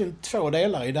det är egentligen två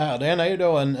delar i det här. Det ena är ju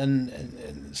då en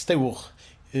stor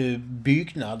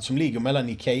byggnad som ligger mellan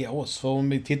Ikea och oss. För om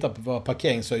vi tittar på våra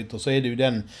parkeringsytor så är det ju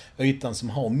den ytan som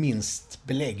har minst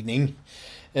beläggning.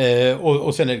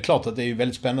 Och sen är det klart att det är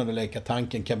väldigt spännande att leka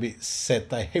tanken. Kan vi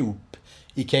sätta ihop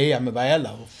Ikea med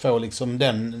Väla och få liksom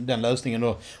den lösningen.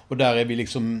 Och där är vi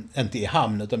liksom inte i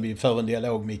hamn utan vi för en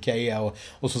dialog med Ikea.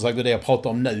 Och som sagt, det jag pratar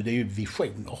om nu, det är ju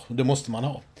visioner. Det måste man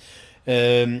ha.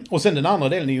 Och sen den andra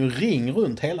delen är ju en ring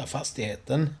runt hela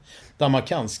fastigheten. Där man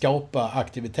kan skapa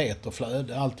aktivitet och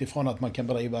flöde. Allt ifrån att man kan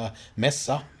bedriva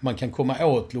mässa. Man kan komma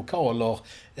åt lokaler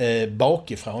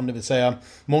bakifrån. Det vill säga,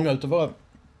 många utav våra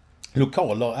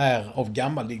lokaler är av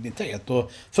gammal dignitet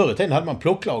och förr i tiden hade man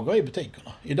plocklager i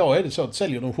butikerna. Idag är det så att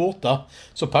säljer de skjorta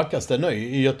så packas det ny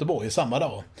i Göteborg samma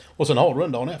dag. Och sen har du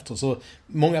den dagen efter. Så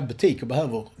många butiker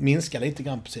behöver minska lite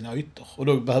grann på sina ytor. Och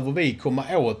då behöver vi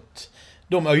komma åt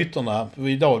de ytorna.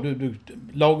 Idag, du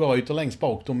lagerytor längst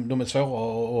bak, de är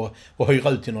svåra att hyra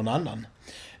ut till någon annan.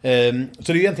 Så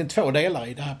det är egentligen två delar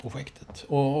i det här projektet.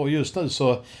 Och just nu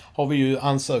så har vi ju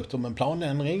ansökt om en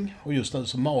planändring. Och just nu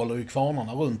så maler ju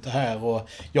kvarnarna runt det här. Och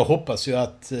jag hoppas ju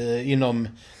att inom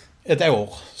ett år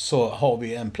så har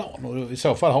vi en plan. Och i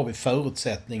så fall har vi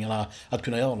förutsättningarna att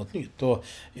kunna göra något nytt. Och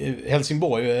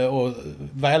Helsingborg och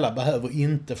Väla behöver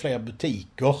inte fler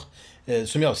butiker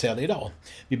som jag ser det idag.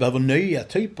 Vi behöver nya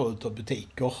typer av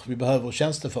butiker. Vi behöver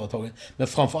tjänsteföretagen. Men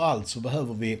framförallt så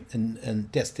behöver vi en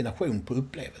destination på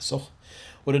upplevelser.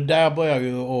 Och det där börjar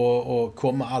ju att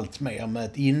komma allt mer med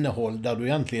ett innehåll där du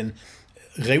egentligen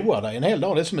roar dig en hel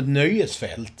dag. Det är som ett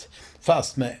nöjesfält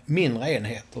fast med mindre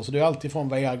enheter. Så det är alltid från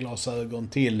VR-glasögon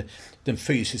till den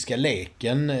fysiska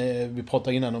leken. Vi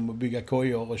pratade innan om att bygga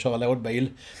kojor och köra lådbil.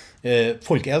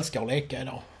 Folk älskar att leka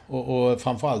idag. Och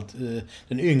framförallt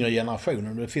den yngre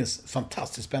generationen. Det finns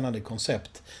fantastiskt spännande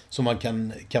koncept som man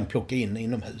kan plocka in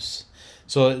inomhus.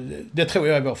 Så det tror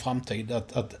jag är vår framtid.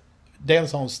 Att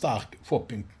dels ha en stark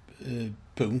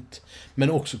shoppingpunkt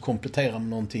men också komplettera med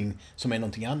någonting som är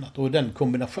någonting annat. Och den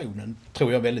kombinationen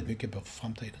tror jag väldigt mycket på för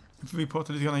framtiden. Vi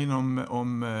pratade lite grann innan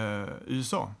om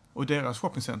USA och deras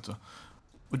shoppingcenter.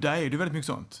 Och där är det väldigt mycket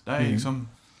sånt. Där är liksom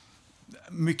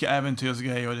mycket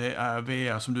äventyrsgrejer och det är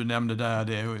VR som du nämnde där.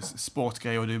 Det är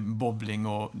sportgrejer och det är bowling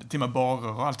och till och med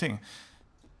barer och allting.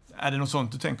 Är det något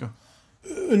sånt du tänker?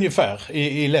 Ungefär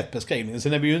i lätt beskrivning.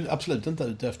 Sen är vi ju absolut inte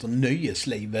ute efter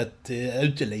nöjeslivet,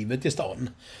 utelivet i stan.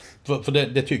 För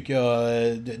det tycker jag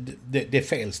det är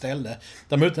fel ställe.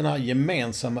 Däremot den här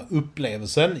gemensamma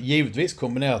upplevelsen, givetvis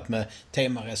kombinerat med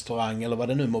temarestaurang eller vad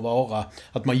det nu må vara,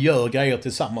 att man gör grejer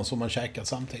tillsammans och man käkar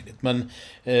samtidigt. Men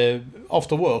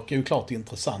after work är ju klart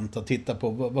intressant att titta på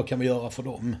vad kan vi göra för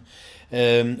dem.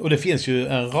 Och det finns ju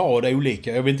en rad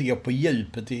olika, jag vill inte gå på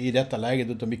djupet i detta läget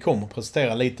utan vi kommer att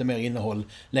presentera lite mer innehåll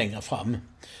längre fram.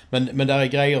 Men där är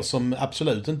grejer som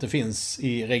absolut inte finns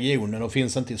i regionen och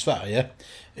finns inte i Sverige.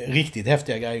 Riktigt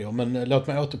häftiga grejer, men låt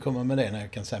mig återkomma med det när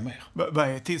jag kan säga mer. Vad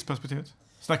är tidsperspektivet?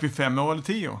 Snackar vi 5 år eller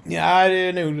 10 år? Ja, det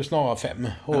är nog snarare 5.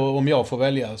 Och om jag får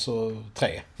välja så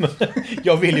 3.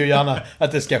 Jag vill ju gärna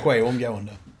att det ska ske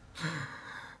omgående.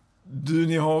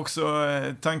 Ni har också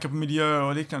tankar på miljö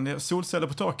och liknande. Solceller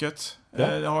på taket.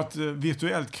 Ja. Jag har ett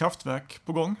virtuellt kraftverk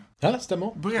på gång. Ja,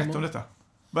 stämmer. Berätta om detta.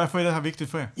 Varför är det här viktigt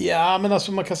för er? Ja, men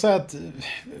alltså man kan säga att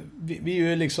vi är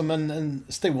ju liksom en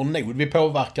stor nod. Vi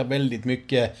påverkar väldigt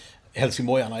mycket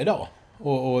helsingborgarna idag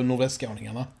och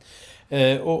nordvästskåningarna.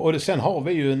 Och sen har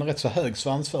vi ju en rätt så hög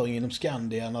svansföring inom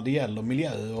Skandia när det gäller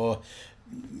miljö.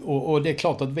 Och det är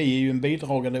klart att vi är ju en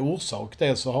bidragande orsak.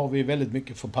 Dels så har vi väldigt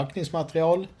mycket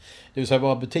förpackningsmaterial. Det vill säga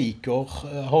våra butiker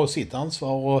har sitt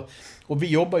ansvar. Och vi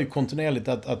jobbar ju kontinuerligt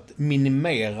att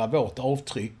minimera vårt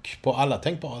avtryck på alla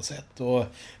tänkbara sätt. Och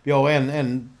vi har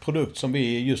en produkt som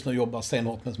vi just nu jobbar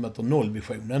stenhårt med som heter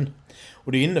nollvisionen.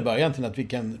 Och det innebär egentligen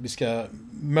att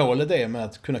målet är med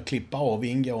att kunna klippa av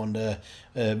ingående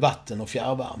vatten och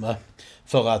fjärrvärme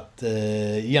för att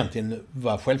egentligen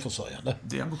vara självförsörjande.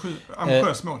 Det är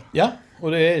ambitiöst mål. Ja,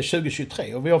 och det är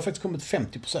 2023 och vi har faktiskt kommit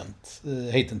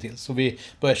 50% hittills så vi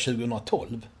börjar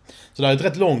 2012. Så det är ett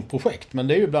rätt långt projekt, men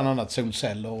det är ju bland annat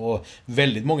solceller och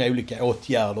väldigt många olika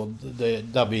åtgärder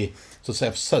där vi så att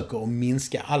säga försöker att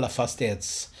minska alla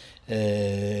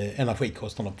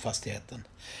energikostnader på fastigheten.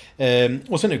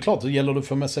 Och sen är det klart att det gäller att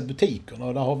få med sig butikerna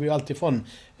och där har vi ju alltid från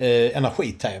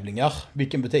energitävlingar,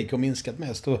 vilken butik har minskat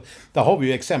mest och där har vi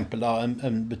ju exempel där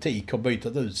en butik har bytt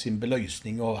ut sin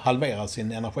belysning och halverat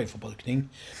sin energiförbrukning.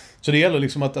 Så det gäller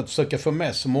liksom att försöka få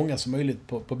med så många som möjligt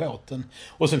på båten.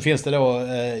 Och sen finns det då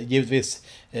givetvis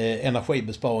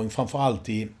energibesparing framförallt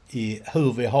i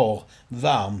hur vi har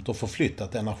värmt och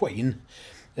förflyttat energin.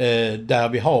 Där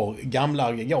vi har gamla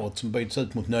aggregat som byts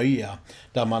ut mot nya,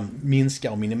 där man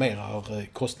minskar och minimerar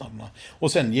kostnaderna.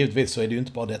 Och sen givetvis så är det ju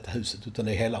inte bara detta huset utan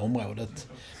det är hela området.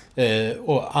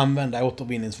 Och använda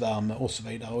återvinningsvärme och så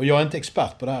vidare. Och jag är inte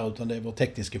expert på det här utan det är vår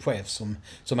tekniska chef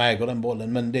som äger den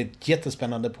bollen. Men det är ett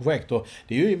jättespännande projekt och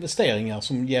det är ju investeringar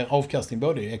som ger avkastning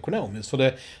både ekonomiskt.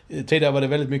 För tidigare var det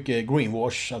väldigt mycket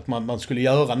greenwash, att man skulle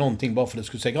göra någonting bara för att det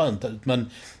skulle se grönt ut. Men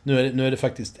nu är det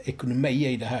faktiskt ekonomi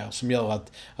i det här som gör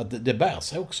att det bär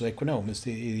sig också ekonomiskt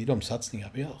i de satsningar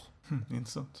vi gör.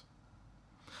 Intressant.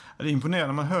 Det är imponerande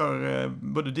när man hör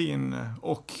både din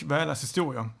och Välas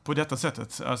historia på detta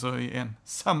sättet. Alltså i en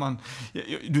samman...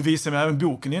 Du visade mig även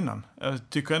boken innan. Jag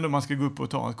tycker ändå man ska gå upp och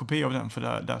ta en kopia av den för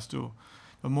där stod det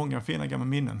var många fina gamla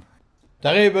minnen.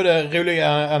 Där är både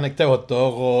roliga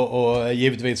anekdoter och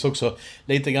givetvis också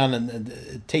lite grann en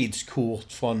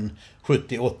tidskort från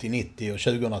 70, 80, 90 och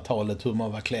 2000-talet hur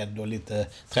man var klädd och lite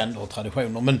trender och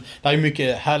traditioner. Men det är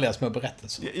mycket härliga små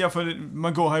berättelser. Ja, för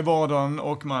man går här i vardagen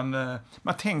och man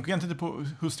tänker egentligen inte på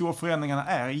hur stora förändringarna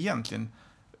är egentligen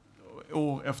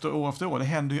år efter år. Det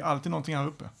händer ju alltid någonting här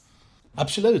uppe.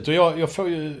 Absolut, och jag får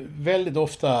ju väldigt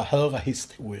ofta höra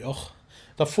historier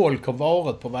där folk har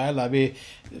varit på Väla. Det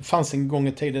fanns en gång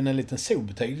i tiden en liten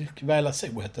zoobutik, Väla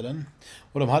Zoo hette den.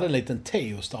 Och de hade en liten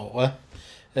teostare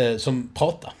som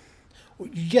pratade. Och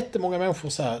jättemånga människor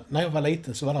säger, när jag var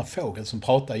liten så var det en fågel som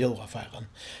pratade i djuraffären.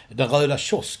 Den röda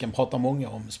kiosken pratar många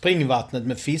om. Springvattnet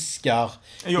med fiskar.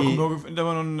 Jag kommer ihåg, det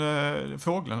var någon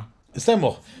fågel. Det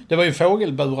stämmer. Det var ju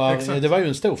fågelburar. Exakt. Det var ju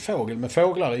en stor fågel med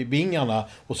fåglar i vingarna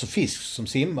och så fisk som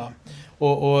simmar.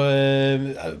 Och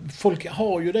folk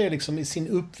har ju det liksom i sin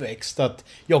uppväxt att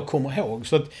jag kommer ihåg.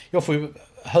 Så att jag får ju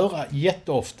höra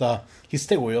jätteofta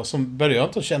historier som både jag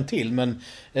inte har känt till. Men,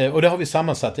 och det har vi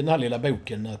sammansatt i den här lilla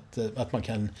boken att man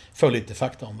kan få lite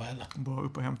fakta om Väla. Bara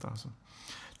upp och hämta alltså.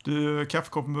 Du,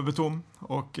 kaffekoppen behöver tom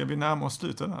och vi närmar oss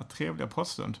slutet av den här trevliga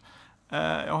pratstund.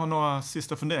 Jag har några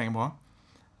sista funderingar bara.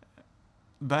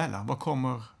 Väla, var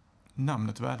kommer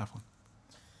namnet Väla från?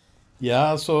 Ja,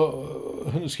 alltså,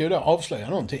 nu ska jag då avslöja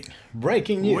någonting.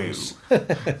 Breaking news.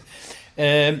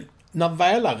 När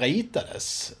Väla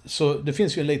ritades, så det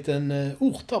finns ju en liten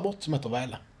ort där bort som heter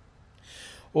Väla.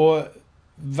 Och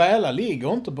Väla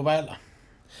ligger inte på Väla.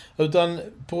 Utan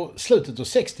på slutet av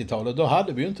 60-talet, då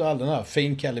hade vi ju inte all den här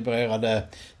finkalibrerade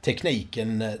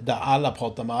tekniken där alla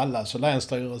pratar med alla. Så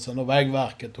Länsstyrelsen och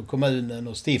Vägverket och kommunen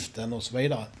och stiften och så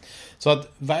vidare. Så att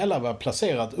Väla var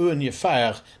placerat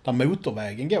ungefär där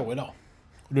motorvägen går idag.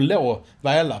 Och då låg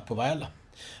Väla på Väla.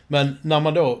 Men när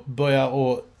man då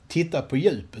börjar att titta på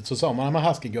djupet så sa man att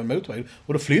här ska gå en motorväg.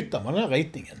 Och då flyttar man den här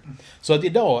ritningen. Så att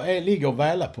idag ligger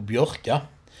Väla på Björka.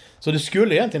 Så det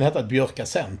skulle egentligen heta ett Björka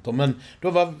Center, men då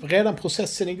var redan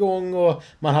processen igång och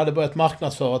man hade börjat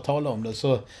marknadsföra och tala om det.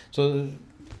 Så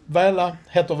Väla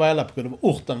heter Väla på grund av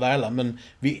orten Väla, men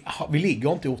vi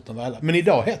ligger inte i orten Väla. Men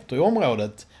idag heter ju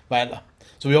området Väla.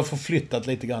 Så vi har förflyttat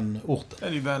lite grann orten. Det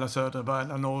är ju Väla södra,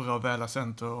 Väla norra och Väla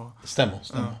center. Och... Stämmer.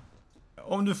 Ja.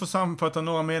 Om du får sammanfatta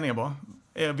några meningar bara.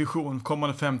 Er vision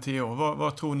kommande 5-10 år,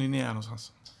 vad tror ni är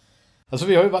någonstans? Alltså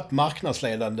vi har ju varit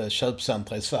marknadsledande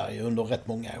köpcentra i Sverige under rätt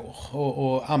många år.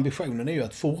 Och ambitionen är ju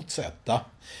att fortsätta.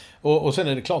 Och sen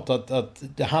är det klart att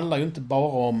det handlar ju inte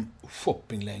bara om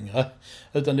shopping längre.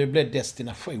 Utan det blir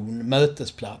destination,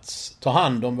 mötesplats. Ta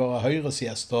hand om våra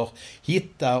hyresgäster.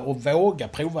 Hitta och våga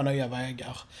prova nya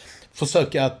vägar.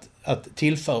 försöka att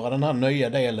tillföra den här nya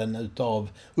delen utav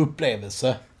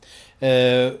upplevelse.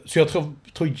 Så jag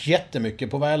tror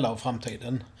jättemycket på Väla och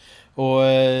framtiden. Och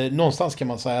någonstans kan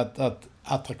man säga att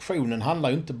attraktionen handlar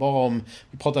ju inte bara om,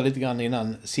 vi pratade lite grann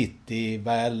innan, city,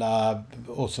 Väla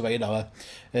och så vidare.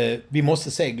 Vi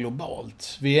måste se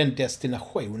globalt. Vi är en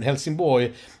destination.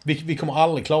 Helsingborg, vi kommer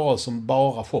aldrig klara oss som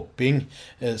bara shopping.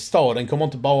 Staden kommer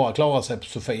inte bara klara sig på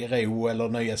Sofiero eller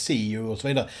Nya Sio och så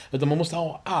vidare. Utan man måste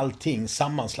ha allting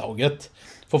sammanslaget.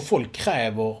 För folk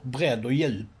kräver bredd och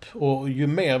djup. Och ju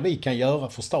mer vi kan göra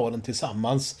för staden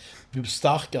tillsammans, ju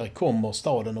starkare kommer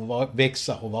staden att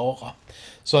växa och vara.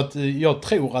 Så att jag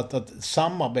tror att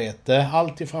samarbete,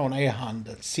 allt ifrån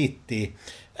e-handel, city,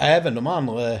 även de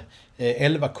andra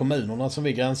 11 kommunerna som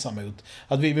vi gränsar mot,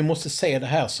 att vi måste se det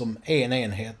här som en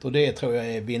enhet. Och det tror jag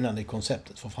är vinnande i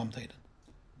konceptet för framtiden.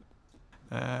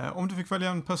 Om du fick välja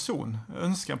en person,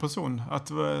 önska en person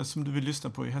som du vill lyssna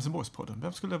på i Helsingborgspodden,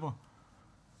 vem skulle det vara?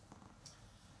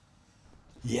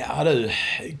 Ja du,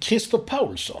 Christer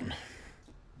Paulsson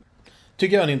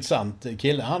tycker jag är en intressant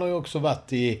kille. Han har ju också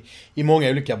varit i många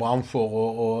olika branscher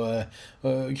och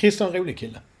Christer är en rolig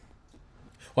kille.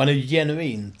 Och han är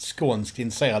genuint skånskt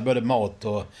intresserad, både mat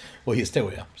och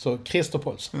historia. Så Christer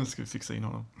Paulsson. Nu ska vi fixa in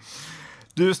honom.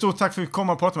 Du, stort tack för att du kom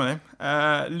och prata med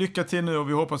dig. Lycka till nu och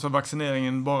vi hoppas att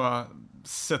vaccineringen bara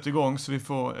sätter igång så vi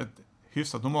får ett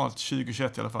hyfsat normalt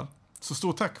 2021 i alla fall. Så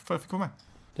stort tack för att jag fick komma med.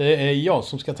 Det är jag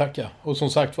som ska tacka. Och som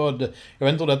sagt jag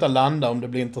vet inte hur detta landar, om det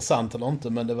blir intressant eller inte,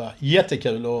 men det var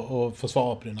jättekul att få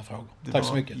svara på dina frågor. Tack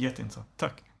så mycket. Jätteintressant.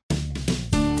 Tack.